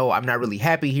said, I'm not really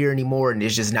happy here anymore and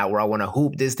it's just not where I want to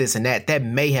hoop, this and that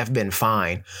may have been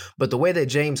fine. But the way that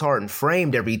James Harden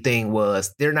framed everything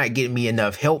was, they're not getting me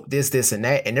enough help, this and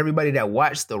that. And everybody that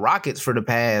watched the Rockets for the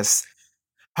past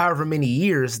however many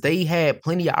years, they had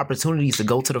plenty of opportunities to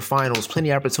go to the finals,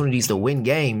 plenty of opportunities to win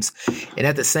games. And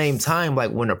at the same time,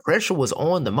 like when the pressure was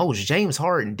on the most, James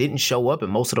Harden didn't show up in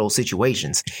most of those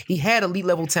situations. He had elite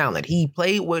level talent. He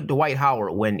played with Dwight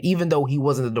Howard when, even though he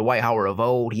wasn't the Dwight Howard of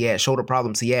old, he had shoulder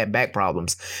problems, he had back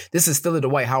problems. This is still a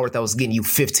Dwight Howard that was getting you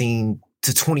 15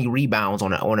 to 20 rebounds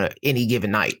on any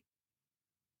given night.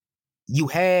 You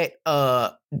had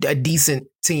a decent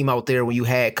team out there when you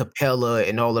had Capella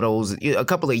and all of those, a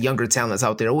couple of younger talents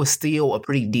out there. It was still a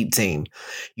pretty deep team.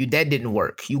 That didn't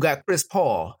work. You got Chris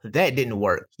Paul. That didn't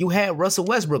work. You had Russell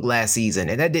Westbrook last season,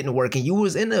 and that didn't work. And you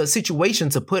was in a situation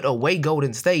to put away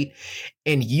Golden State,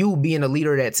 and you being a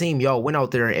leader of that team, y'all went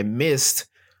out there and missed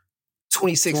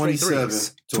 27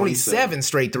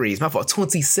 straight threes. My fault.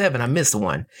 27. I missed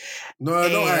one. No,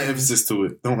 don't add emphasis to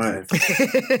it. Don't add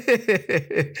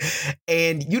emphasis.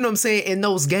 And you know what I'm saying? In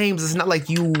those games, it's not like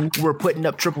you were putting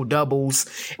up triple doubles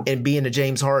and being the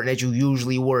James Harden that you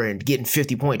usually were and getting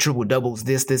 50-point triple doubles,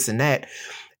 this, and that.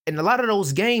 And a lot of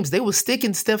those games, they were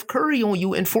sticking Steph Curry on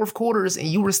you in fourth quarters, and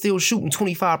you were still shooting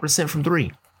 25% from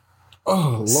three.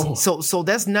 Oh, Lord. So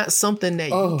that's not something that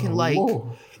you can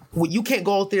Lord. You can't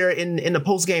go out there in the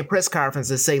post-game press conference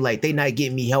and say, like, they not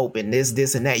getting me help and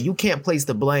this, and that. You can't place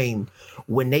the blame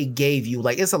when they gave you,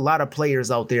 like, it's a lot of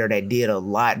players out there that did a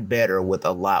lot better with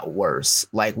a lot worse.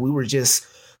 Like, we were just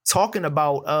talking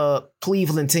about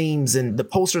Cleveland teams and the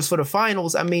posters for the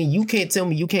finals. I mean, you can't tell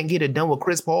me you can't get it done with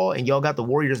Chris Paul and y'all got the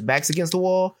Warriors' backs against the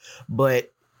wall,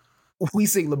 but we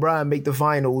see LeBron make the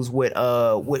finals with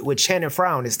Channing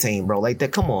Frye on his team, bro. Like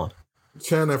that, come on.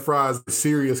 Channing Frye is a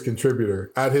serious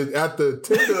contributor at the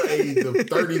tender age of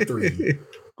 33.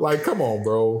 Like, come on,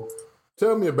 bro.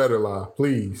 Tell me a better lie,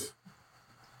 please.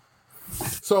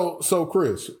 So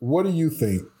Chris, what do you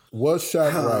think? Was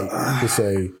Shaq right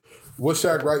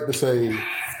to say,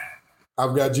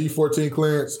 I've got G14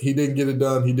 clearance, he didn't get it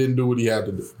done, he didn't do what he had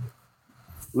to do?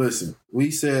 Listen,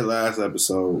 we said last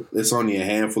episode, it's only a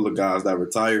handful of guys that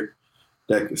retired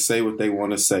that can say what they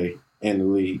want to say in the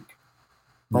league.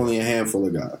 Only a handful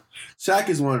of guys. Shaq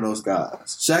is one of those guys.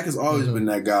 Shaq has always been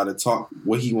that guy to talk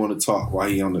what he want to talk while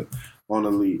he on the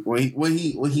league when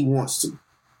he wants to.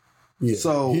 Yeah.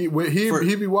 So he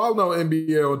be wild on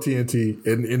NBA on TNT,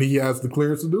 and he has the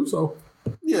clearance to do so.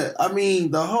 Yeah, I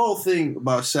mean the whole thing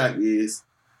about Shaq is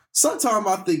sometimes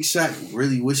I think Shaq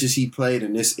really wishes he played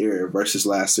in this era versus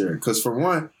last era. Because for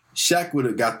one, Shaq would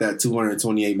have got that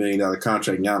 $228 million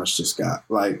contract Giannis just got.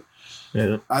 Like.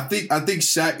 Yeah. I think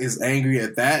Shaq is angry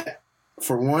at that,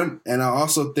 for one. And I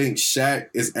also think Shaq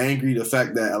is angry the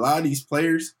fact that a lot of these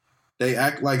players, they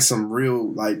act like some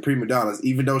real like prima donnas,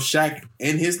 even though Shaq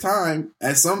in his time,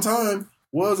 at some time,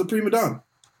 was a prima donna.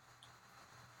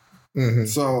 Mhm.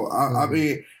 So I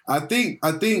mean, I think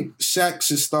Shaq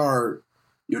should start,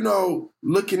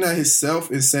 looking at himself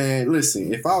and saying,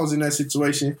 "Listen, if I was in that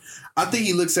situation," I think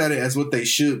he looks at it as what they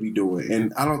should be doing,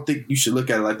 and I don't think you should look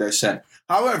at it like that, Shaq.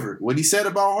 However, what he said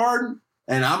about Harden,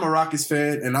 and I'm a Rockets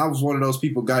fan, and I was one of those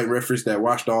people got referenced that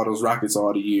watched all those Rockets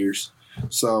all the years,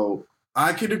 so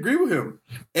I could agree with him.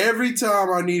 Every time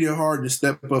I needed Harden to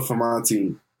step up for my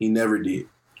team, he never did.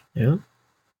 Yeah.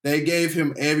 They gave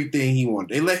him everything he wanted.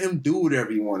 They let him do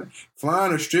whatever he wanted.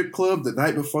 Flying a strip club the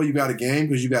night before you got a game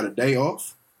because you got a day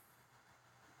off.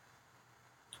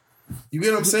 You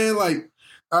get what I'm saying? Like,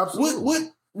 Absolutely.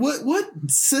 what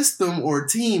system or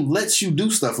team lets you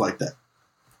do stuff like that?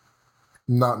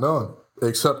 Not none,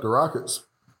 except the Rockets.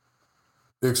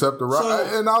 Except the Rockets.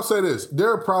 So- And I'll say this.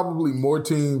 There are probably more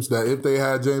teams that if they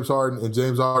had James Harden and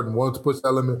James Harden wanted to push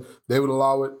that limit, they would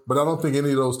allow it. But I don't think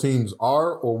any of those teams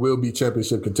are or will be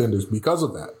championship contenders because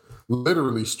of that.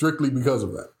 Literally, strictly because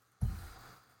of that.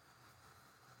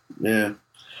 Yeah.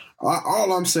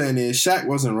 All I'm saying is Shaq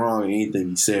wasn't wrong in anything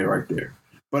he said right there.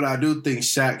 But I do think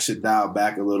Shaq should dial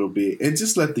back a little bit and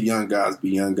just let the young guys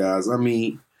be young guys. I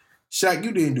mean, Shaq,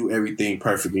 you didn't do everything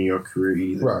perfect in your career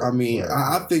either. Right, I mean, right.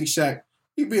 I think Shaq,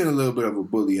 he being a little bit of a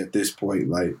bully at this point.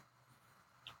 Like,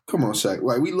 come on, Shaq.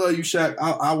 Like, we love you, Shaq.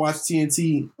 I watch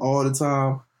TNT all the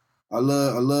time. I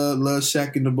love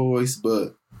Shaq and the boys,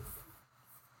 but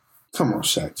come on,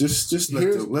 Shaq. Just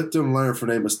let them learn from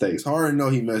their mistakes. Harden know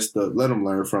he messed up. Let them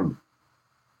learn from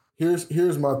it.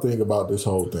 Here's my thing about this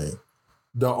whole thing.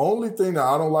 The only thing that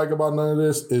I don't like about none of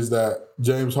this is that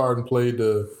James Harden played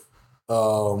the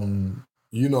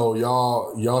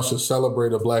y'all should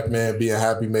celebrate a black man being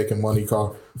happy making money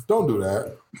card. Don't do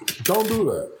that. Don't do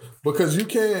that. Because you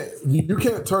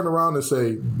can't turn around and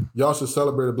say y'all should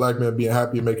celebrate a black man being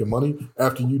happy and making money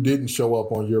after you didn't show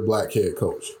up on your black head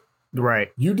coach. Right.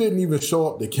 You didn't even show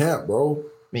up to camp, bro.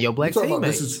 And your black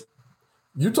teammates.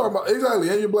 You talking about exactly,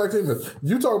 and your black teammates.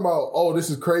 You talking about, oh, this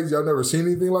is crazy. I've never seen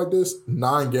anything like this.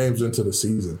 9 games into the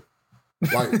season.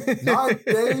 Like 9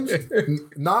 games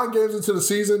into the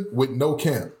season with no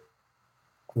camp.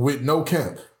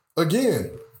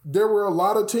 Again, there were a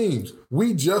lot of teams.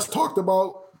 We just talked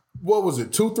about, what was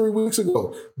it, 2-3 weeks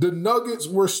ago? The Nuggets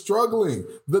were struggling.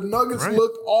 The Nuggets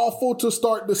looked awful to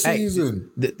start the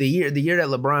season. The year that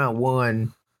LeBron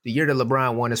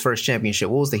won his first championship,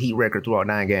 what was the Heat record throughout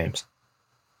 9 games?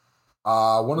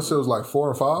 I want to say it was like 4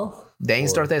 or 5. They ain't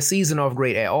start that season off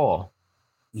great at all.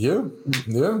 Yeah.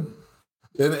 And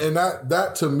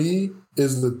that to me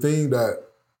is the thing that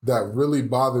really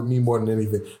bothered me more than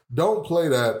anything. Don't play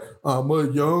that I'm a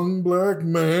young black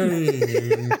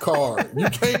man card. You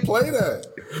can't play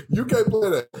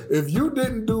that. If you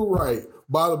didn't do right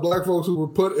by the black folks who were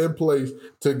put in place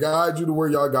to guide you to where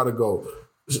y'all got to go.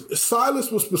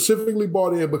 Silas was specifically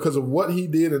brought in because of what he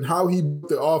did and how he built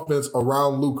the offense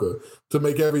around Luka to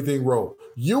make everything roll.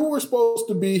 You were supposed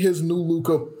to be his new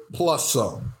Luka plus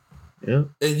some. Yeah.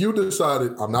 And you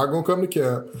decided, I'm not going to come to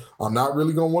camp. I'm not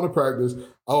really going to want to practice.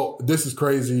 Oh, this is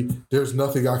crazy. There's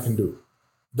nothing I can do.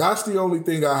 That's the only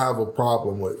thing I have a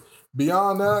problem with.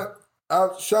 Beyond that,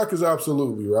 Shaq is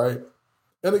absolutely right.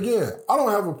 And again, I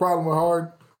don't have a problem with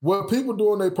Harden. What people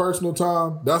do in their personal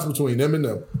time, that's between them and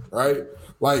them, right?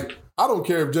 Like, I don't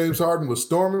care if James Harden was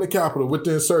storming the Capitol with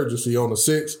the insurgency on the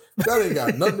 6th. That ain't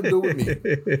got nothing to do with me.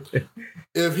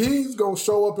 If he's going to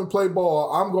show up and play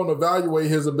ball, I'm going to evaluate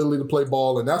his ability to play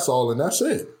ball, and that's all, and that's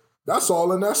it. That's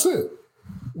all, and that's it.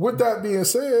 With that being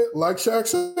said, like Shaq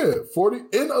said, 40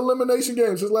 in elimination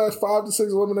games, his last 5 to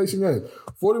 6 elimination games,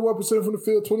 41% from the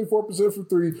field, 24% from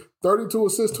 3, 32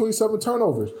 assists, 27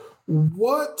 turnovers.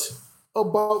 What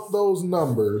about those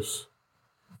numbers,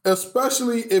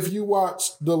 especially if you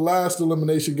watch the last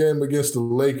elimination game against the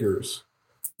Lakers?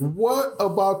 What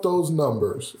about those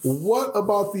numbers? What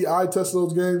about the eye test of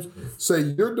those games? Say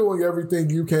you're doing everything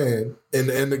you can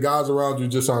and the guys around you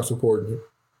just aren't supporting you.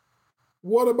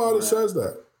 What about it says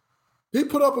that? He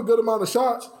put up a good amount of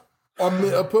shots.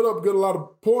 Put up a lot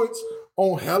of points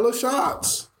on hella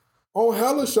shots.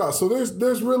 So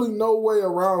there's really no way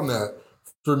around that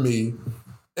for me.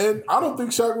 And I don't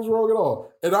think Shaq was wrong at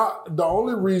all. And the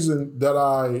only reason that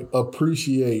I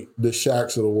appreciate the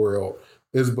Shaqs of the world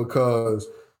is because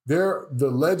the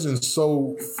legends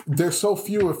they're so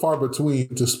few and far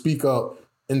between to speak up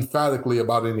emphatically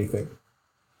about anything.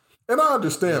 And I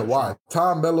understand why.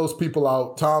 Tom mellows people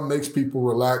out. Tom makes people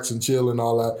relax and chill and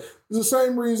all that. It's the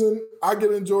same reason I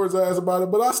get in George's ass about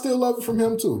it, but I still love it from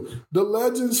him too. The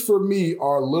legends for me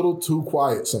are a little too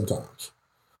quiet sometimes.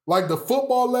 Like the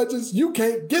football legends, you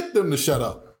can't get them to shut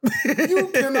up. You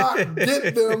cannot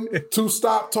get them to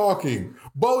stop talking.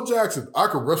 Bo Jackson, I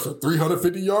could rush for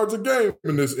 350 yards a game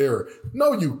in this era.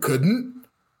 No, you couldn't.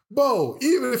 Bo,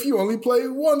 even if you only play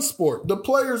one sport, the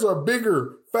players are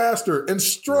bigger, faster, and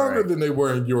stronger than they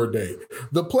were in your day.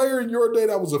 The player in your day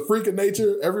that was a freak of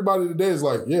nature, everybody today is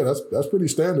like, yeah, that's pretty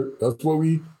standard. That's what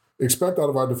we expect out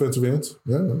of our defensive ends.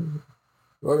 Yeah.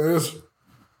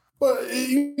 But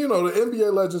you know, the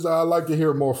NBA legends, I like to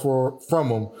hear more from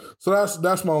them. So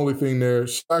that's my only thing there.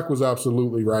 Shaq was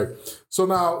absolutely right. So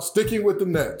now, sticking with the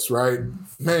Nets, right?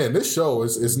 Man, this show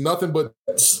is nothing but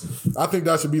Nets. I think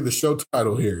that should be the show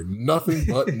title here. Nothing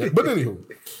but Nets. But anywho,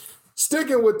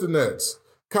 sticking with the Nets,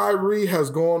 Kyrie has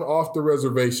gone off the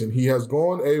reservation. He has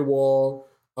gone AWOL.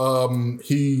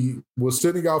 He was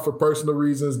sitting out for personal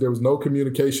reasons. There was no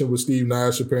communication with Steve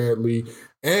Nash, apparently.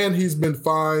 And he's been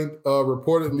fined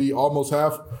reportedly almost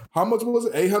half. How much was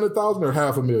it? 800,000 or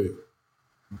 $500,000?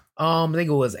 I think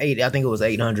it was 8. I think it was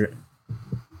 800.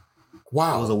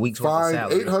 Wow. It was a week's worth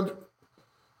of salary.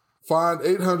 Fined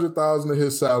 800,000 of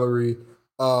his salary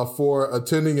for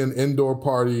attending an indoor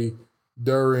party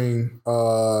during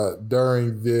the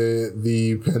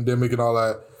pandemic and all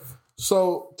that.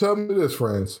 So tell me this,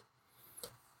 friends.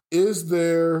 What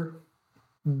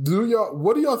do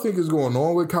y'all think is going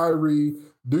on with Kyrie?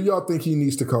 Do y'all think he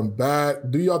needs to come back?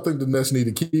 Do y'all think the Nets need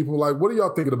to keep him? Like, what are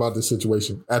y'all thinking about this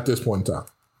situation at this point in time?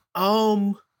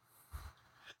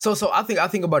 So I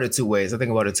think about it two ways.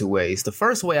 The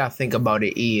first way I think about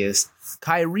it is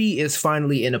Kyrie is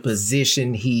finally in a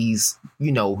position. He's,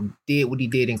 did what he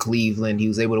did in Cleveland. He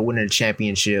was able to win a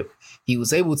championship. He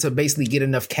was able to basically get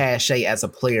enough cachet as a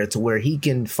player to where he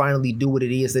can finally do what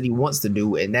it is that he wants to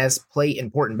do, and that's play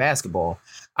important basketball.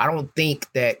 I don't think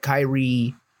that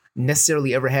Kyrie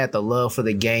necessarily ever had the love for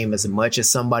the game as much as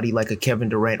somebody like a Kevin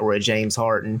Durant or a James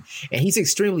Harden. And he's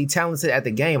extremely talented at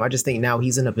the game. I just think now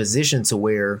he's in a position to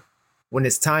where when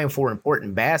it's time for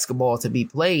important basketball to be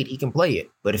played, he can play it.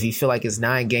 But if you feel like it's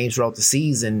 9 games throughout the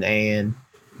season and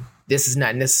this is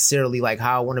not necessarily like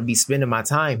how I want to be spending my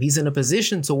time, he's in a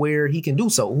position to where he can do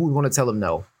so. Who would want to tell him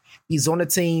no? He's on a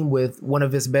team with one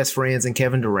of his best friends in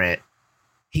Kevin Durant.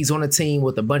 He's on a team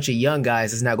with a bunch of young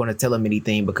guys that's not going to tell him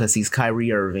anything because he's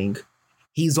Kyrie Irving.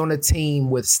 He's on a team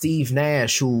with Steve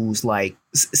Nash, who's like,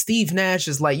 Steve Nash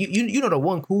is like, you know, the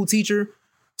one cool teacher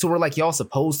to where like y'all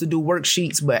supposed to do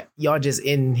worksheets, but y'all just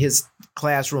in his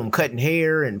classroom cutting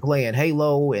hair and playing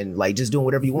Halo and like just doing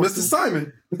whatever you want. Mr.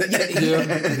 Simon.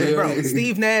 Yeah. Bro,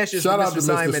 Steve Nash is Mr.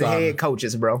 Simon head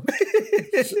coaches, bro.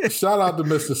 Shout out to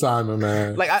Mr. Simon,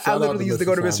 man. Like I literally used to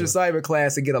go to Mr. Simon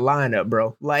class and get a lineup,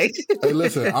 bro. Like, hey,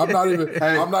 listen, I'm not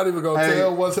even gonna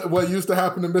tell what used to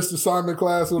happen in Mr. Simon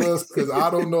class with us because I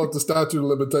don't know if the statute of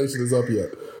limitation is up yet.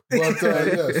 But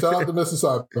yeah, shout out to Mr.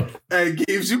 Simon. Hey,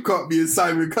 Gibbs, you caught me in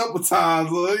Simon a couple times.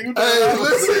 Listen.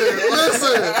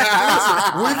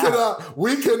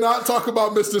 We cannot talk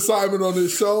about Mr. Simon on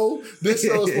this show. This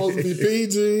show is supposed to be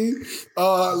PG.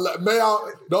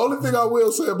 The only thing I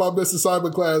will say about Mr.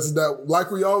 Simon class is that,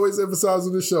 like we always emphasize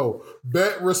on the show,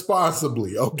 bet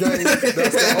responsibly. Okay, that's the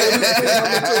only thing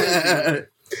I'm gonna tell you.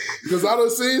 Because I done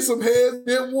seen some heads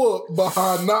get whooped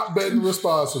behind not betting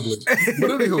responsibly.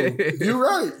 But anywho, you're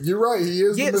right. He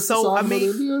is the Mr. Simon of the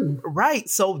NBA. Right.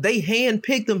 So they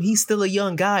handpicked him. He's still a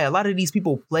young guy. A lot of these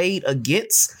people played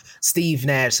against Steve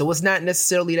Nash. So it's not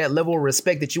necessarily that level of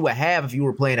respect that you would have if you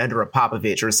were playing under a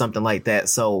Popovich or something like that.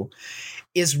 So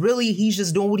it's really, he's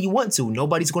just doing what he wants to.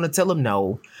 Nobody's going to tell him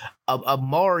no.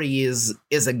 Amari is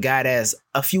a guy that's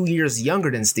a few years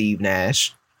younger than Steve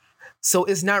Nash. So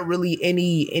it's not really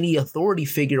any authority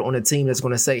figure on a team that's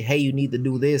going to say, hey, you need to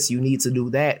do this, you need to do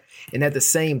that. And at the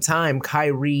same time,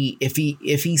 Kyrie, if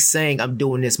he's saying I'm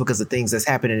doing this because of things that's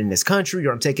happening in this country,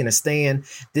 or I'm taking a stand,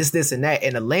 this, and that,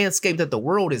 and the landscape that the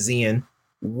world is in,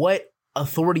 what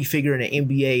authority figure in the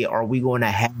NBA are we going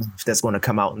to have that's going to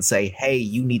come out and say, hey,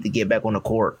 you need to get back on the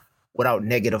court without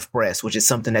negative press, which is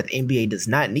something that the NBA does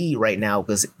not need right now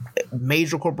because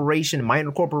major corporation,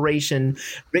 minor corporation,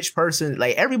 rich person,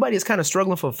 like everybody is kind of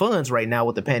struggling for funds right now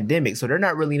with the pandemic. So they're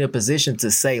not really in a position to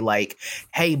say like,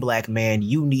 hey, black man,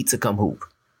 you need to come hoop.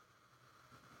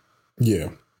 Yeah.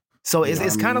 So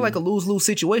it's kind of like a lose-lose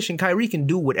situation. Kyrie can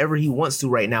do whatever he wants to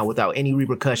right now without any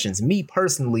repercussions. Me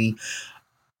personally,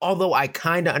 although I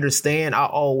kind of understand, I've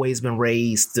always been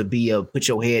raised to be a put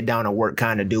your head down and work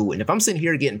kind of dude. And if I'm sitting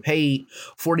here getting paid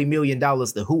 $40 million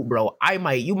to hoop, bro,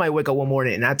 you might wake up one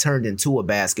morning and I turned into a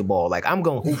basketball. Like I'm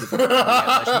going to hoop if I don't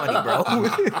have that much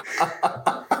money,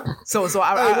 bro. so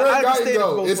I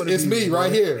understand. It's me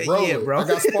right here, bro. Yeah, bro. I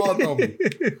got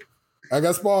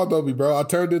spawned on me, bro. I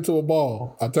turned into a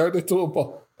ball.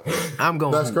 I'm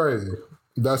going. That's crazy.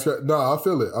 That's right. No, I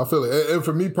feel it. And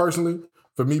for me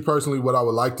personally, what I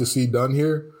would like to see done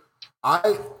here,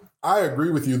 I agree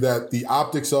with you that the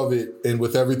optics of it and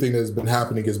with everything that's been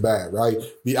happening is bad, right?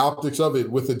 The optics of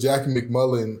it with the Jackie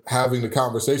McMullen having the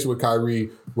conversation with Kyrie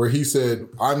where he said,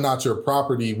 I'm not your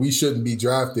property. We shouldn't be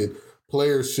drafted.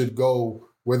 Players should go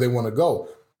where they want to go.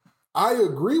 I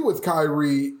agree with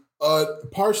Kyrie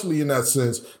partially in that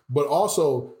sense, but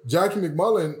also Jackie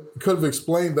McMullen could have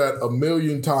explained that a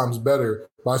million times better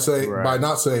by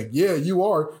not saying, yeah, you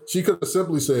are. She could have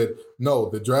simply said, no,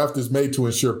 the draft is made to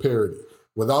ensure parity.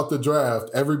 Without the draft,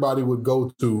 everybody would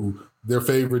go to their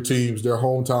favorite teams, their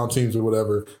hometown teams or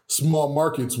whatever. Small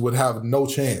markets would have no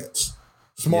chance.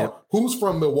 Who's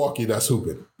from Milwaukee that's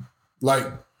hooping? Like,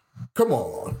 come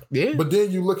on. Yeah. But then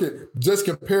you look at just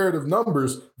comparative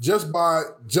numbers, just by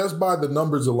the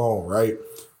numbers alone, right?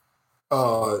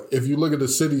 If you look at the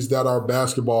cities that are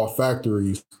basketball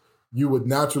factories, you would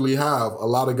naturally have a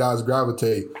lot of guys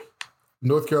gravitate.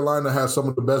 North Carolina has some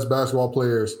of the best basketball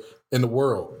players in the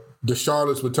world. The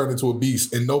Charlottes would turn into a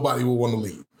beast and nobody would want to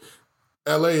leave.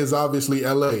 LA is obviously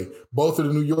LA. Both of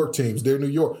the New York teams, they're New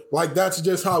York. Like, that's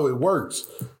just how it works.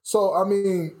 So, I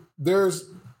mean,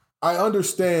 I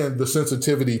understand the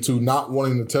sensitivity to not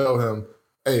wanting to tell him,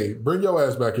 hey, bring your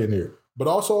ass back in here. But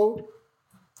also,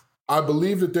 I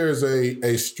believe that there's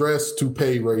a stress to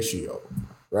pay ratio,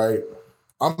 right?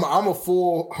 I'm a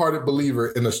full-hearted believer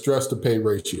in a stress to pay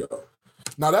ratio.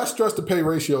 Now, that stress to pay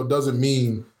ratio doesn't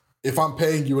mean if I'm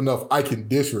paying you enough, I can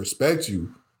disrespect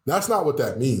you. That's not what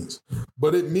that means.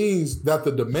 But it means that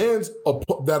the demands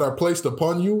that are placed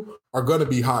upon you are going to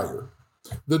be higher.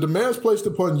 The demands placed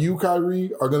upon you,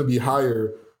 Kyrie, are going to be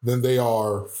higher than they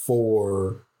are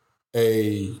for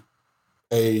a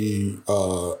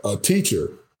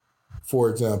teacher,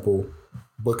 for example,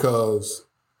 because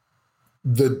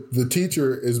the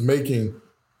teacher is making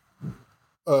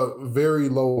a very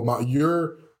low amount.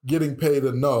 You're getting paid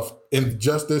enough in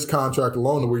just this contract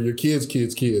alone where your kids,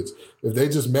 if they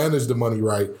just manage the money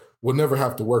right, will never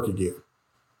have to work again.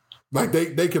 Like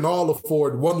they can all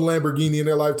afford one Lamborghini in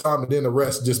their lifetime and then the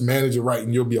rest just manage it right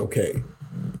and you'll be okay.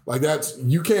 Like that's,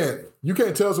 you can't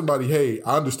tell somebody, hey,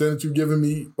 I understand that you're giving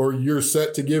me or you're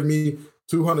set to give me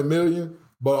 $200 million,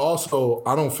 but also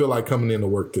I don't feel like coming in to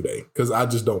work today because I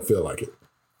just don't feel like it.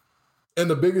 And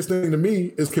the biggest thing to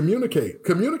me is communicate.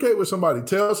 Communicate with somebody.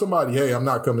 Tell somebody, hey, I'm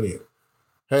not coming in.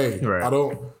 Hey,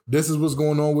 right. This is what's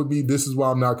going on with me. This is why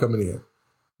I'm not coming in.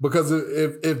 Because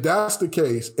if that's the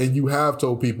case and you have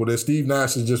told people that Steve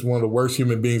Nash is just one of the worst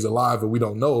human beings alive and we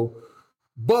don't know,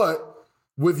 but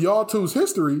with y'all two's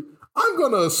history, I'm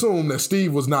going to assume that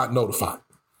Steve was not notified.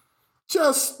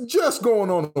 Just going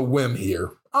on a whim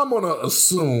here. I'm going to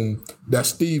assume that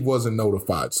Steve wasn't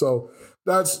notified. So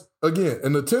that's, again,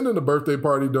 and attending the birthday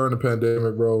party during the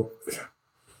pandemic, bro.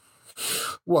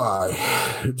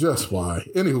 Why? Just why?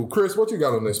 Anywho, Chris, what you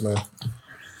got on this, man?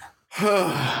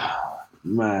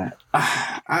 Man,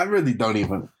 I really don't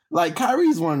even like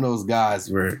Kyrie's one of those guys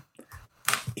where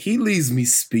he leaves me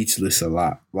speechless a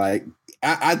lot. Like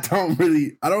I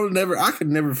could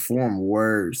never form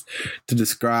words to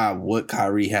describe what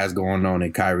Kyrie has going on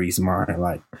in Kyrie's mind.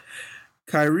 Like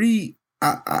Kyrie,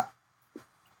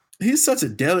 he's such a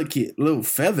delicate little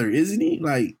feather, isn't he?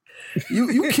 Like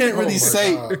you can't really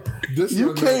say God. This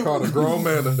you can't call a grown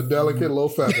man a delicate little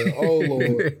feather. Oh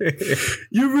Lord.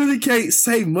 You really can't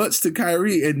say much to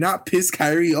Kyrie and not piss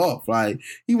Kyrie off. Like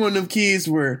he one of them kids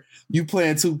where you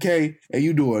playing 2K and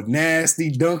you do a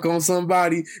nasty dunk on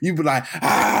somebody, you be like,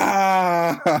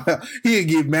 he'll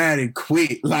get mad and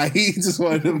quit. Like he's just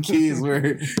one of them kids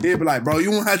where he'll be like, bro,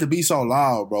 you don't have to be so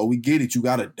loud, bro. We get it. You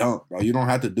got to dunk, bro. You don't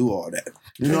have to do all that.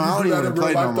 I don't even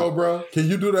play no more, bro. Can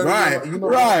you do that? Right,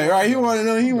 right. He one of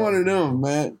them. He one of them,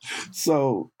 man.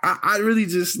 So I really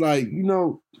just like,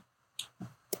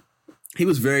 he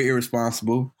was very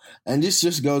irresponsible, and this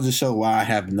just goes to show why I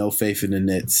have no faith in the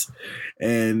Nets.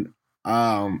 And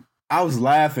I was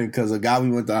laughing because a guy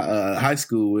we went to high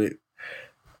school with,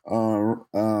 I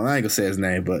ain't gonna say his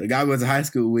name, but a guy we went to high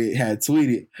school with had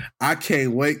tweeted, "I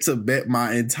can't wait to bet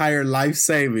my entire life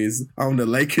savings on the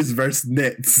Lakers versus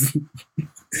Nets."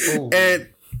 Oh.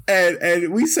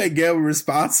 And we say gamble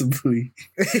responsibly,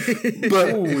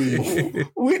 but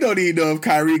we don't even know if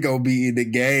Kyrie gonna be in the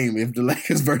game if the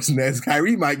Lakers versus Nets.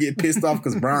 Kyrie might get pissed off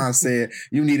because Brian said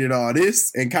you needed all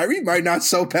this, and Kyrie might not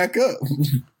show back up.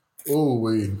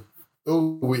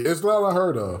 It's not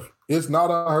unheard of. It's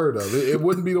not unheard of. It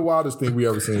wouldn't be the wildest thing we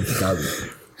ever seen from Kyrie.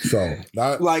 So,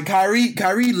 like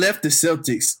Kyrie left the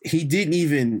Celtics. He didn't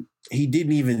even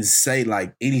say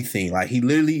like anything. Like he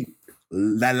literally.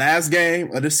 That last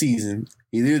game of the season,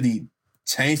 he literally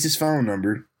changed his phone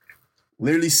number,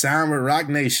 literally signed with Rock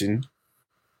Nation,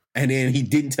 and then he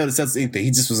didn't tell the Celtics anything.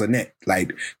 He just was a net.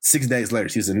 Like 6 days later,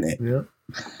 he was a net. Yeah.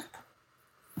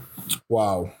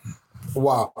 Wow.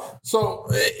 So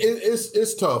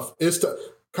it's tough. It's tough.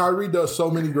 Kyrie does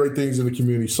so many great things in the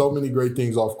community, so many great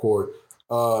things off court.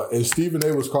 And Stephen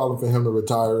A was calling for him to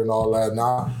retire and all that.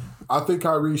 Now, I think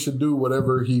Kyrie should do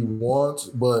whatever he wants,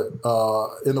 but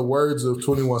in the words of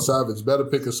 21 Savage, better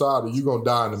pick a side or you're going to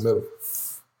die in the middle.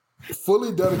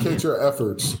 Fully dedicate your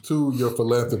efforts to your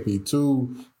philanthropy,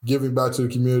 to giving back to the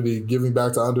community, giving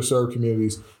back to underserved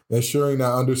communities, ensuring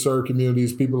that underserved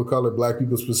communities, people of color, Black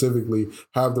people specifically,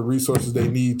 have the resources they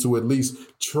need to at least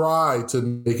try to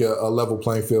make a level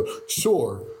playing field.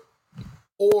 Sure.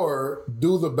 Or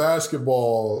do the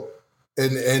basketball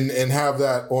and have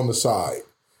that on the side.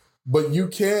 But you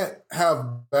can't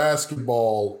have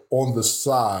basketball on the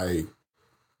side,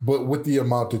 but with the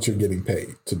amount that you're getting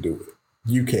paid to do it.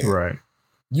 You can't. Right.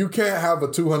 You can't have a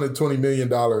 $220 million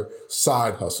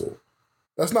side hustle.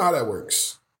 That's not how that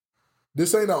works.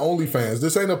 This ain't a OnlyFans.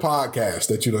 This ain't a podcast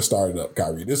that you done started up,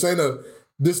 Kyrie. This ain't a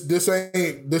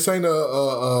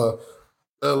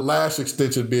lash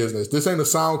extension business. This ain't a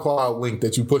SoundCloud link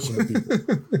that you pushing to people.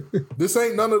 This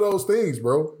ain't none of those things,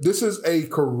 bro. This is a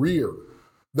career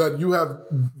that you have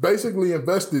basically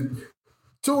invested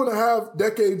 2.5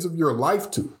 decades of your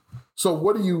life to. So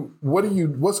what's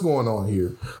going on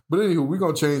here? But anywho, we're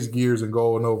gonna change gears and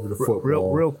go on over to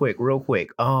football. Real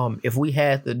quick. If we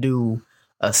had to do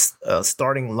a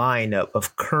starting lineup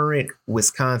of current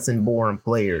Wisconsin-born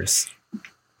players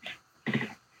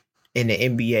in the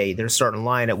NBA, their starting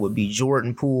lineup would be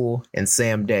Jordan Poole and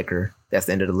Sam Decker. That's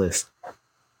the end of the list.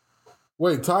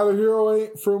 Wait, Tyler Hero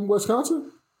ain't from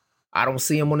Wisconsin? I don't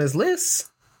see him on his list.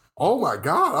 Oh my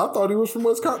God, I thought he was from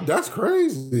Wisconsin. That's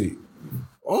crazy.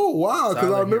 Oh wow,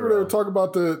 because I remember they were talking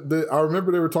about the. I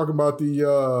remember they were talking about the.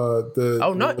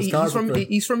 Oh no,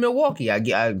 he's from Milwaukee.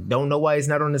 I don't know why he's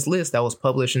not on this list. That was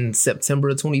published in September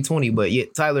of 2020. But yeah,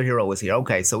 Tyler Hero was here.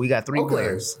 Okay, so we got three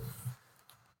players.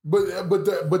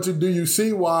 But do you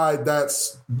see why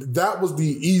that was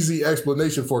the easy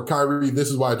explanation for Kyrie? This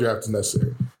is why draft is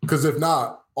necessary. Because if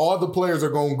not, all the players are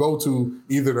going to go to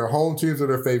either their home teams or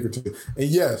their favorite team. And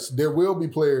yes, there will be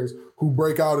players who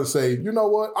break out and say, you know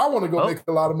what, I want to go make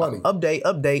a lot of money. Update.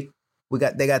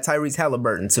 They got Tyrese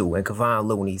Halliburton too and Kevon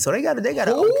Looney. So they got an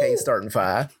okay starting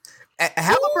five.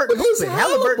 Halliburton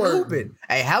hooping.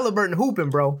 Hey, Halliburton hooping,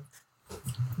 bro.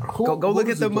 Go look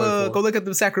at them. Go look at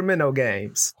the Sacramento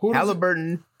games.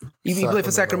 Halliburton. He played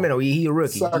for Sacramento. He a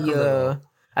rookie.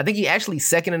 I think he actually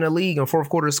second in the league in fourth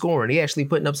quarter scoring. He actually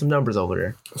putting up some numbers over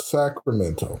there.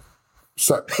 Sacramento.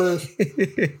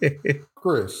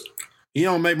 Chris. He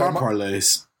don't make my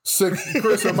parlays.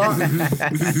 Chris, am I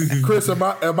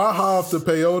high off the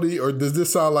peyote, or does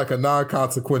this sound like a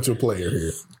non-consequential player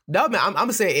here? No, man. I'm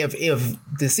gonna say if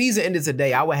the season ended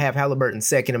today, I would have Halliburton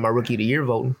second in my rookie of the year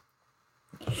voting.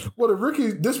 Well,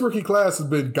 this rookie class has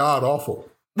been god awful.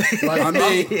 Like, I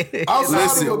mean,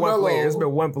 it's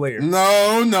been one player.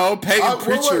 No. Peyton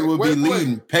Pritchard will be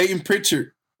leading. Peyton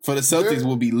Pritchard for the Celtics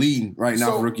will be leading right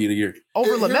now for rookie of the year.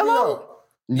 Over LaMelo?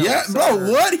 Yeah,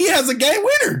 bro, what? He has a game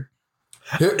winner.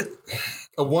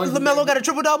 LaMelo got a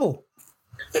triple-double.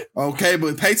 Okay,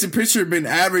 but Peyton Pritchard been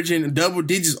averaging double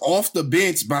digits off the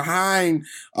bench behind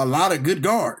a lot of good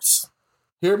guards.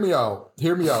 Hear me out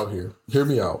here.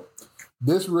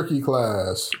 This rookie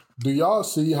class, do y'all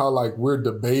see how like we're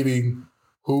debating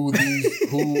who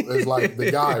is like the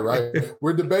guy, right?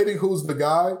 We're debating who's the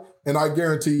guy, and I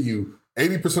guarantee you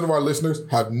 80% of our listeners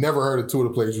have never heard of two of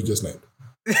the players you just named.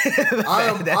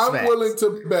 I'm willing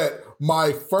to bet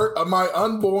my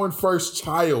unborn first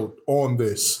child on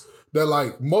this. That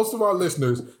like most of our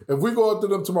listeners, if we go up to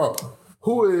them tomorrow,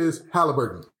 who is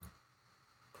Halliburton?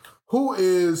 Who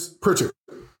is Pritchard?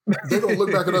 They're gonna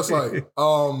look back at us like,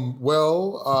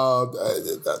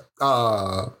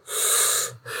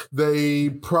 they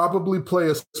probably play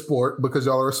a sport because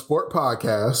y'all are a sport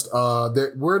podcast.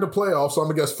 We're in the playoffs, so I'm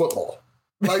gonna guess football.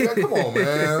 Like, come on,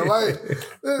 man. Like,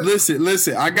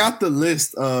 listen. I got the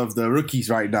list of the rookies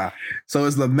right now. So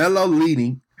it's LaMelo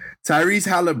leading, Tyrese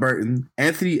Halliburton,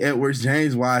 Anthony Edwards,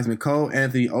 James Wiseman, Cole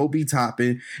Anthony, Obi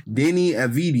Toppin, Denny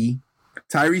Avidi,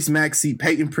 Tyrese Maxey,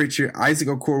 Peyton Pritchard, Isaac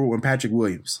Okoro, and Patrick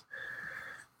Williams.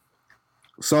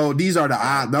 So these are the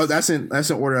odds. No, that's in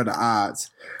order of the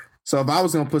odds. So if I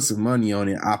was gonna put some money on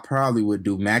it, I probably would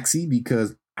do Maxey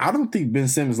because I don't think Ben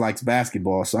Simmons likes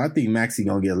basketball, so I think Maxey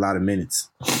gonna get a lot of minutes.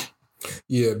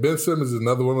 Yeah, Ben Simmons is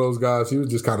another one of those guys. He was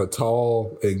just kind of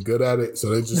tall and good at it, so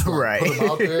they just put him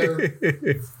out there.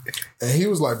 And he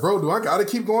was like, "Bro, do I got to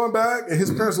keep going back?" And his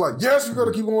parents were like, "Yes, you got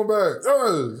to keep going back.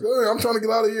 Yes, I'm trying to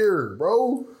get out of here,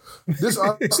 bro.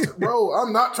 Bro,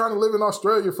 I'm not trying to live in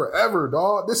Australia forever,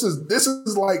 dog. This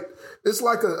is like it's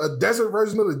like a desert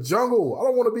version of the jungle. I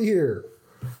don't want to be here."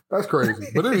 That's crazy.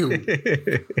 But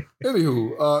anywho,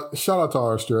 shout out to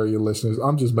our Australia listeners.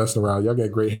 I'm just messing around. Y'all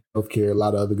got great healthcare, a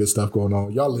lot of other good stuff going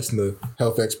on. Y'all listen to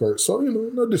health experts, so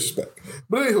no disrespect.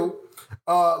 But anywho,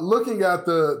 looking at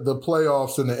the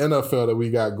playoffs in the NFL that we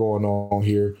got going on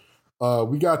here,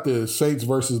 we got the Saints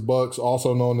versus Bucks,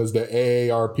 also known as the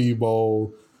AARP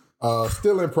Bowl.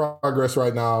 Still in progress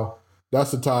right now.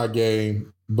 That's a tie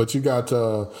game. But you got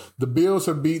the Bills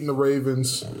have beaten the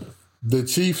Ravens. The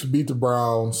Chiefs beat the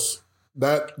Browns.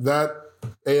 That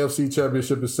AFC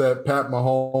championship is set. Pat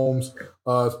Mahomes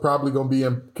is probably going to be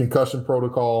in concussion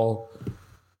protocol.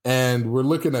 And we're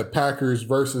looking at Packers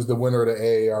versus the winner of the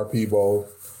AARP Bowl.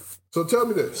 So tell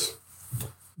me this.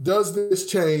 Does this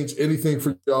change anything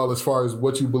for y'all as far as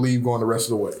what you believe going the rest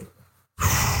of the way?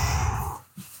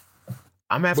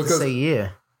 I'm going to have to say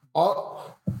yeah.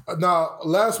 Now,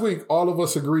 last week, all of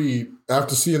us agreed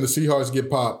after seeing the Seahawks get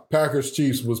popped, Packers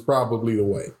Chiefs was probably the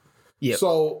way. Yeah.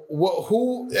 So,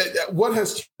 what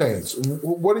has changed?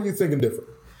 What are you thinking different?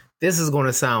 This is going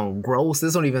to sound gross.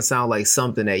 This don't even sound like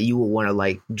something that you would want to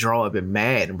like draw up in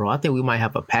Madden, bro. I think we might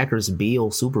have a Packers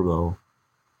Bills Super Bowl.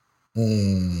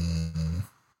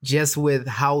 Just with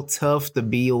how tough the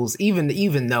Bills,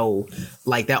 even though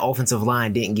like that offensive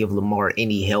line didn't give Lamar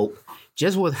any help.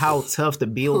 Just with how tough the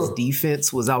Bills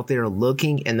defense was out there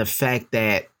looking, and the fact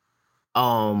that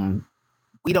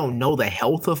we don't know the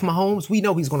health of Mahomes. We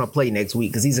know he's going to play next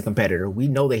week because he's a competitor. We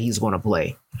know that he's going to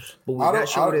play, but we're not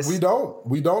sure.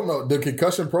 We don't know the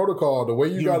concussion protocol. The way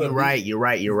you got to. You're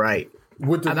right.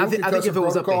 With the I think if it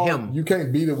was up to him, you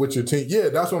can't beat it with your team. Yeah,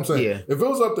 that's what I'm saying. Yeah. If it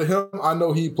was up to him, I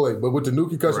know he'd play. But with the new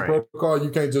concussion protocol,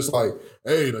 you can't just like,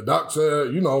 hey, the doc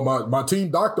said, my team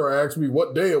doctor asked me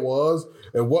what day it was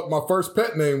and what my first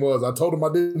pet name was. I told him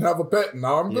I didn't have a pet, and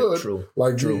now I'm good. True.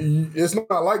 It's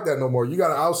not like that no more. You got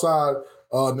an outside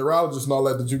neurologist and all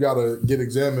that you got to get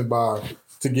examined by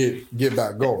to get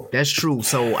back going. That's true.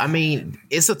 So I mean,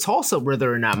 it's a toss up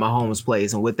whether or not Mahomes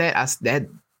plays, and with that, that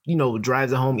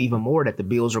drives it home even more that the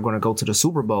Bills are going to go to the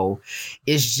Super Bowl.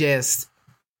 It's just,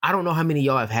 I don't know how many of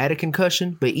y'all have had a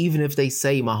concussion, but even if they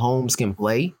say Mahomes can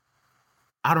play,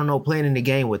 I don't know, playing in the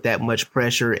game with that much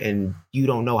pressure and you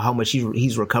don't know how much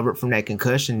he's recovered from that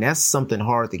concussion, that's something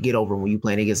hard to get over when you're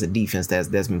playing against a defense that's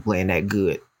been playing that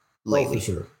good lately.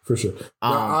 For sure.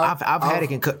 I've had a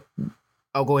concussion.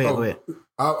 Oh, go ahead.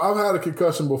 I've had a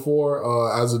concussion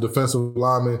before as a defensive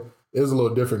lineman. It's a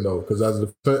little different though, because as a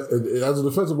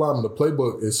defensive lineman, the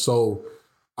playbook is so.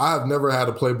 I have never had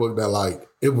a playbook that like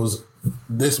it was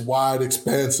this wide,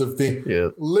 expansive thing.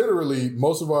 Yeah. Literally,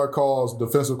 most of our calls,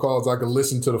 defensive calls, I could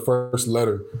listen to the first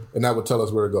letter, and that would tell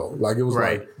us where to go. Like it was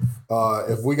like,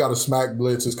 if we got a smack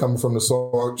blitz, it's coming from the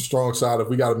strong side. If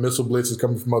we got a missile blitz, it's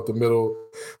coming from up the middle.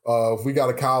 If we got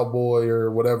a cowboy or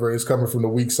whatever, it's coming from the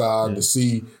weak side. The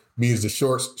C means the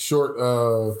short.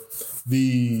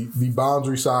 The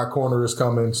boundary side corner is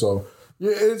coming, so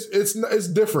yeah, it's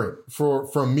different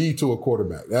from me to a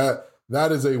quarterback.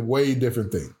 That is a way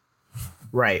different thing.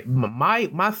 Right.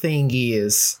 My thing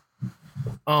is,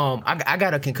 I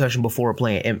got a concussion before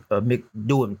playing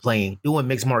doing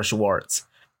mixed martial arts,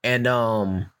 and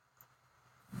the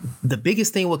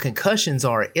biggest thing with concussions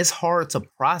it's hard to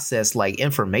process like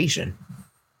information.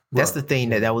 That's the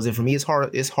thing that was it for me. It's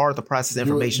hard to process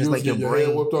information. It's like your brain.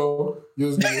 Head whooped on. You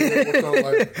was getting your head whooped on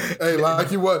like, hey, like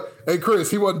he was. Hey,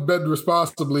 Chris, he wasn't betting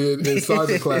responsibly in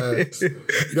cyber class.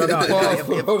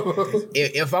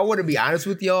 If I want to be honest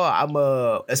with y'all, I'm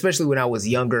especially when I was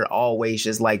younger, always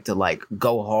just like to like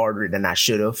go harder than I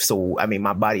should have. So I mean,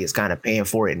 my body is kind of paying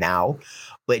for it now.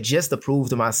 But just to prove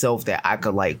to myself that I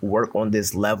could like work on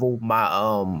this level,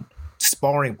 my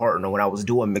sparring partner when I was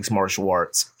doing mixed martial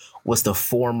arts was the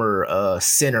former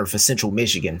center for Central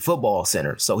Michigan football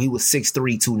center. So he was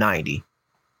 6'3", 290.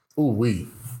 Ooh wee.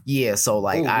 Yeah, so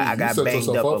like I got banged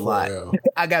up a lot.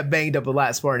 I got banged up a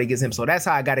lot sparring against him. So that's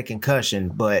how I got a concussion.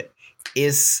 But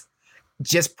it's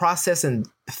just processing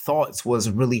thoughts was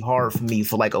really hard for me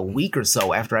for like a week or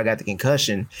so after I got the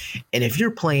concussion. And if you're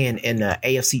playing in the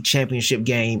AFC Championship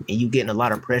game and you getting a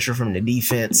lot of pressure from the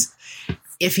defense,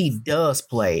 if he does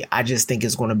play, I just think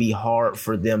it's going to be hard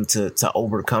for them to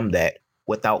overcome that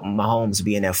without Mahomes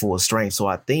being at full strength. So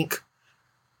I think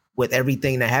with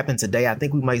everything that happened today, I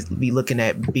think we might be looking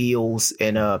at Bills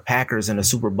and Packers in the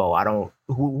Super Bowl.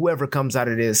 Whoever comes out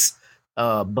of this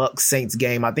Bucks Saints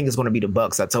game. I think it's going to be the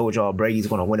Bucks. I told y'all Brady's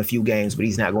going to win a few games, but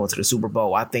he's not going to the Super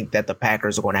Bowl. I think that the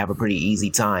Packers are going to have a pretty easy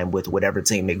time with whatever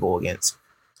team they go against.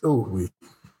 Ooh,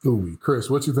 Chris,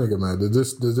 what you thinking, man?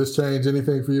 Does this change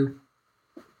anything for you?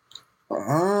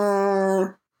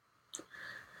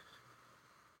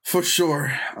 For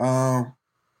sure.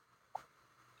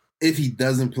 If he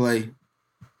doesn't play,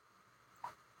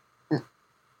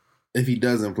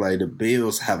 the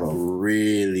Bills have a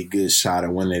really good shot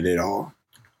at winning it all.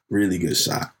 Really good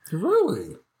shot.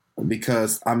 Really?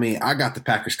 Because, I mean, I got the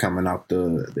Packers coming out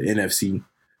the NFC.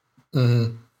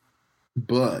 Mm-hmm.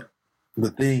 But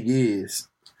the thing is,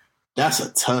 that's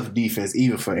a tough defense,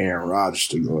 even for Aaron Rodgers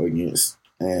to go against.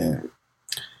 And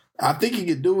I think he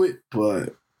could do it,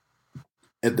 but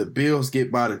if the Bills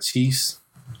get by the Chiefs,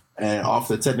 and off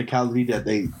the technicality that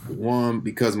they won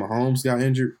because Mahomes got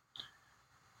injured,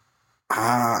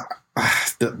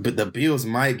 the Bills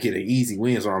might get an easy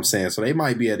win is what I'm saying. So they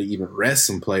might be able to even rest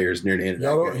some players near the end of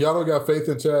that game. Y'all don't got faith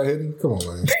in Chad Henne? Come on,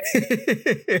 man.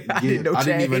 I didn't know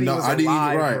Chad Henne was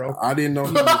alive, bro. I didn't know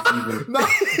he was even. No,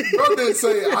 bro didn't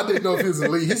say I didn't know if he was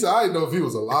elite. He said I didn't know if he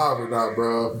was alive or not,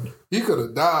 bro. He could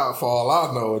have died for all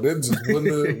I know. That just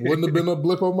wouldn't have been a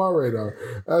blip on my radar.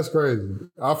 That's crazy.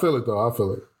 I feel it though. I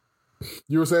feel it.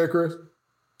 You were saying, Chris?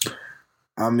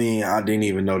 I mean, I didn't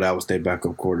even know that was their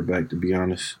backup quarterback, to be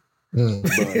honest.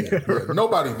 But,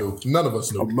 nobody knew. None of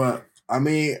us knew. But, I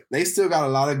mean, they still got a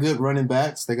lot of good running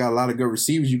backs. They got a lot of good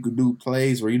receivers. You could do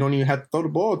plays where you don't even have to throw the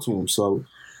ball to them. So,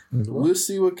 we'll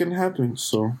see what can happen.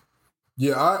 So,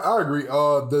 yeah, I agree.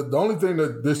 The only thing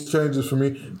that this changes for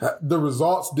me, the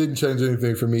results didn't change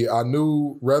anything for me. I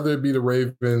knew whether it be the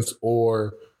Ravens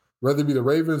or the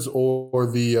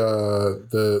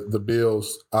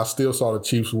Bills, I still saw the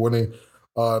Chiefs winning.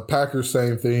 Packers,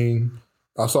 same thing.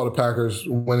 I saw the Packers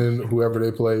winning whoever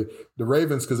they play. The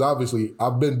Ravens, because obviously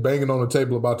I've been banging on the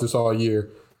table about this all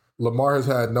year. Lamar has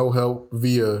had no help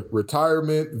via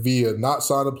retirement, via not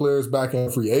signing players back in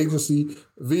free agency,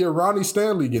 via Ronnie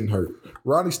Stanley getting hurt.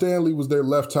 Ronnie Stanley was their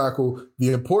left tackle.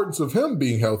 The importance of him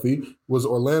being healthy was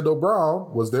Orlando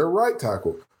Brown was their right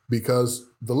tackle. Because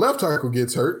the left tackle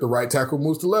gets hurt, the right tackle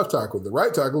moves to left tackle. The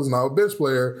right tackle is now a bench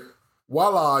player.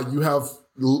 Voila,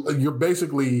 you're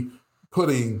basically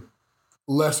putting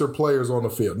lesser players on the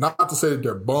field. Not to say that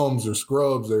they're bums or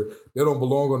scrubs or they don't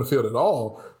belong on the field at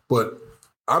all, but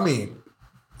I mean,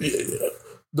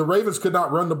 the Ravens could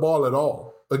not run the ball at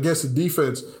all against a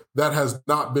defense that has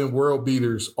not been world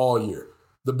beaters all year.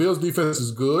 The Bills' defense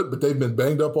is good, but they've been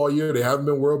banged up all year. They haven't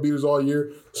been world beaters all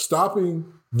year.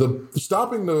 Stopping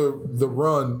the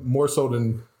run more so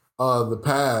than the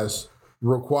pass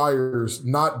requires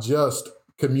not just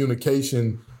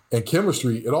communication and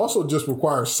chemistry. It also just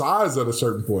requires size at a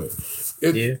certain point.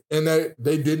 And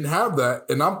they didn't have that.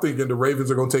 And I'm thinking the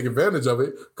Ravens are going to take advantage of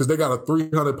it because they got a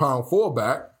 300-pound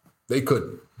fullback. They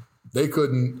couldn't.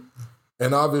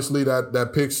 And obviously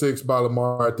that pick six by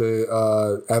Lamar at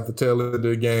the tail end of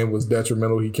the game was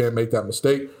detrimental. He can't make that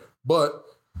mistake. But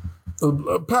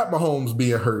Pat Mahomes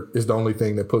being hurt is the only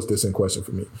thing that puts this in question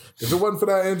for me. If it wasn't for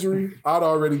that injury, I'd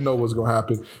already know what's going to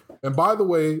happen. And by the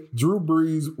way, Drew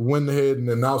Brees went ahead and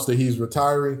announced that he's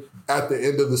retiring at the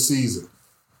end of the season.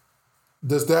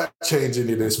 Does that change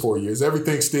any of this for you? Is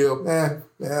everything still, yeah,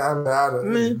 I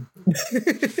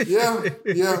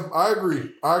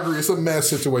agree. It's a mess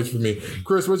situation for me.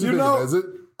 Chris, what you think? Is it?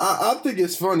 I think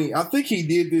it's funny. I think he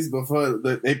did this before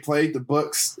they played the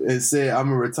Bucks and said, I'm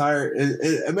going to retire.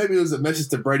 And maybe it was a message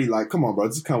to Brady like, come on, bro,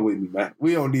 just come with me, man.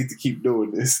 We don't need to keep doing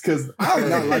this because I'm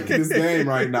not liking this game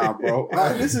right now, bro.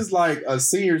 This is like a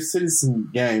senior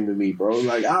citizen game to me, bro.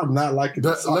 Like, I'm not liking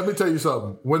this. Let me tell you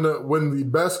something. When the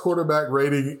best quarterback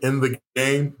rating in the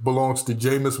game belongs to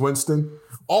Jameis Winston,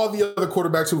 all the other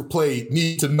quarterbacks who've played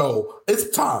need to know it's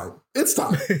time. It's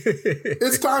time.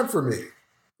 It's time for me.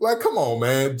 Like, come on,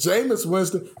 man. Jameis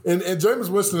Winston, and Jameis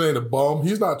Winston ain't a bum.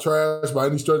 He's not trash by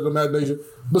any stretch of the imagination,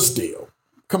 but still.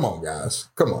 Come on, guys.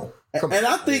 Come on. And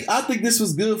I think this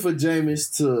was good for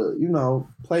Jameis to,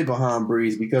 play behind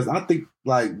Brees because I think,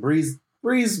 like, Brees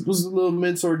was a little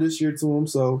mentor this year to him.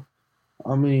 So,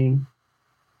 I mean,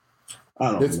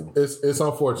 I don't know. It's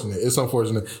unfortunate. It's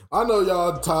unfortunate. I know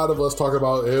y'all tired of us talking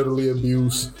about elderly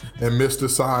abuse and Mr.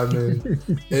 Simon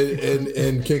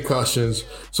and concussions.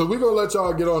 So we're going to let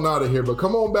y'all get on out of here. But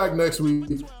come on back next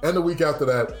week and the week after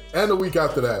that and the week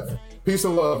after that. Peace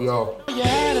and love, y'all.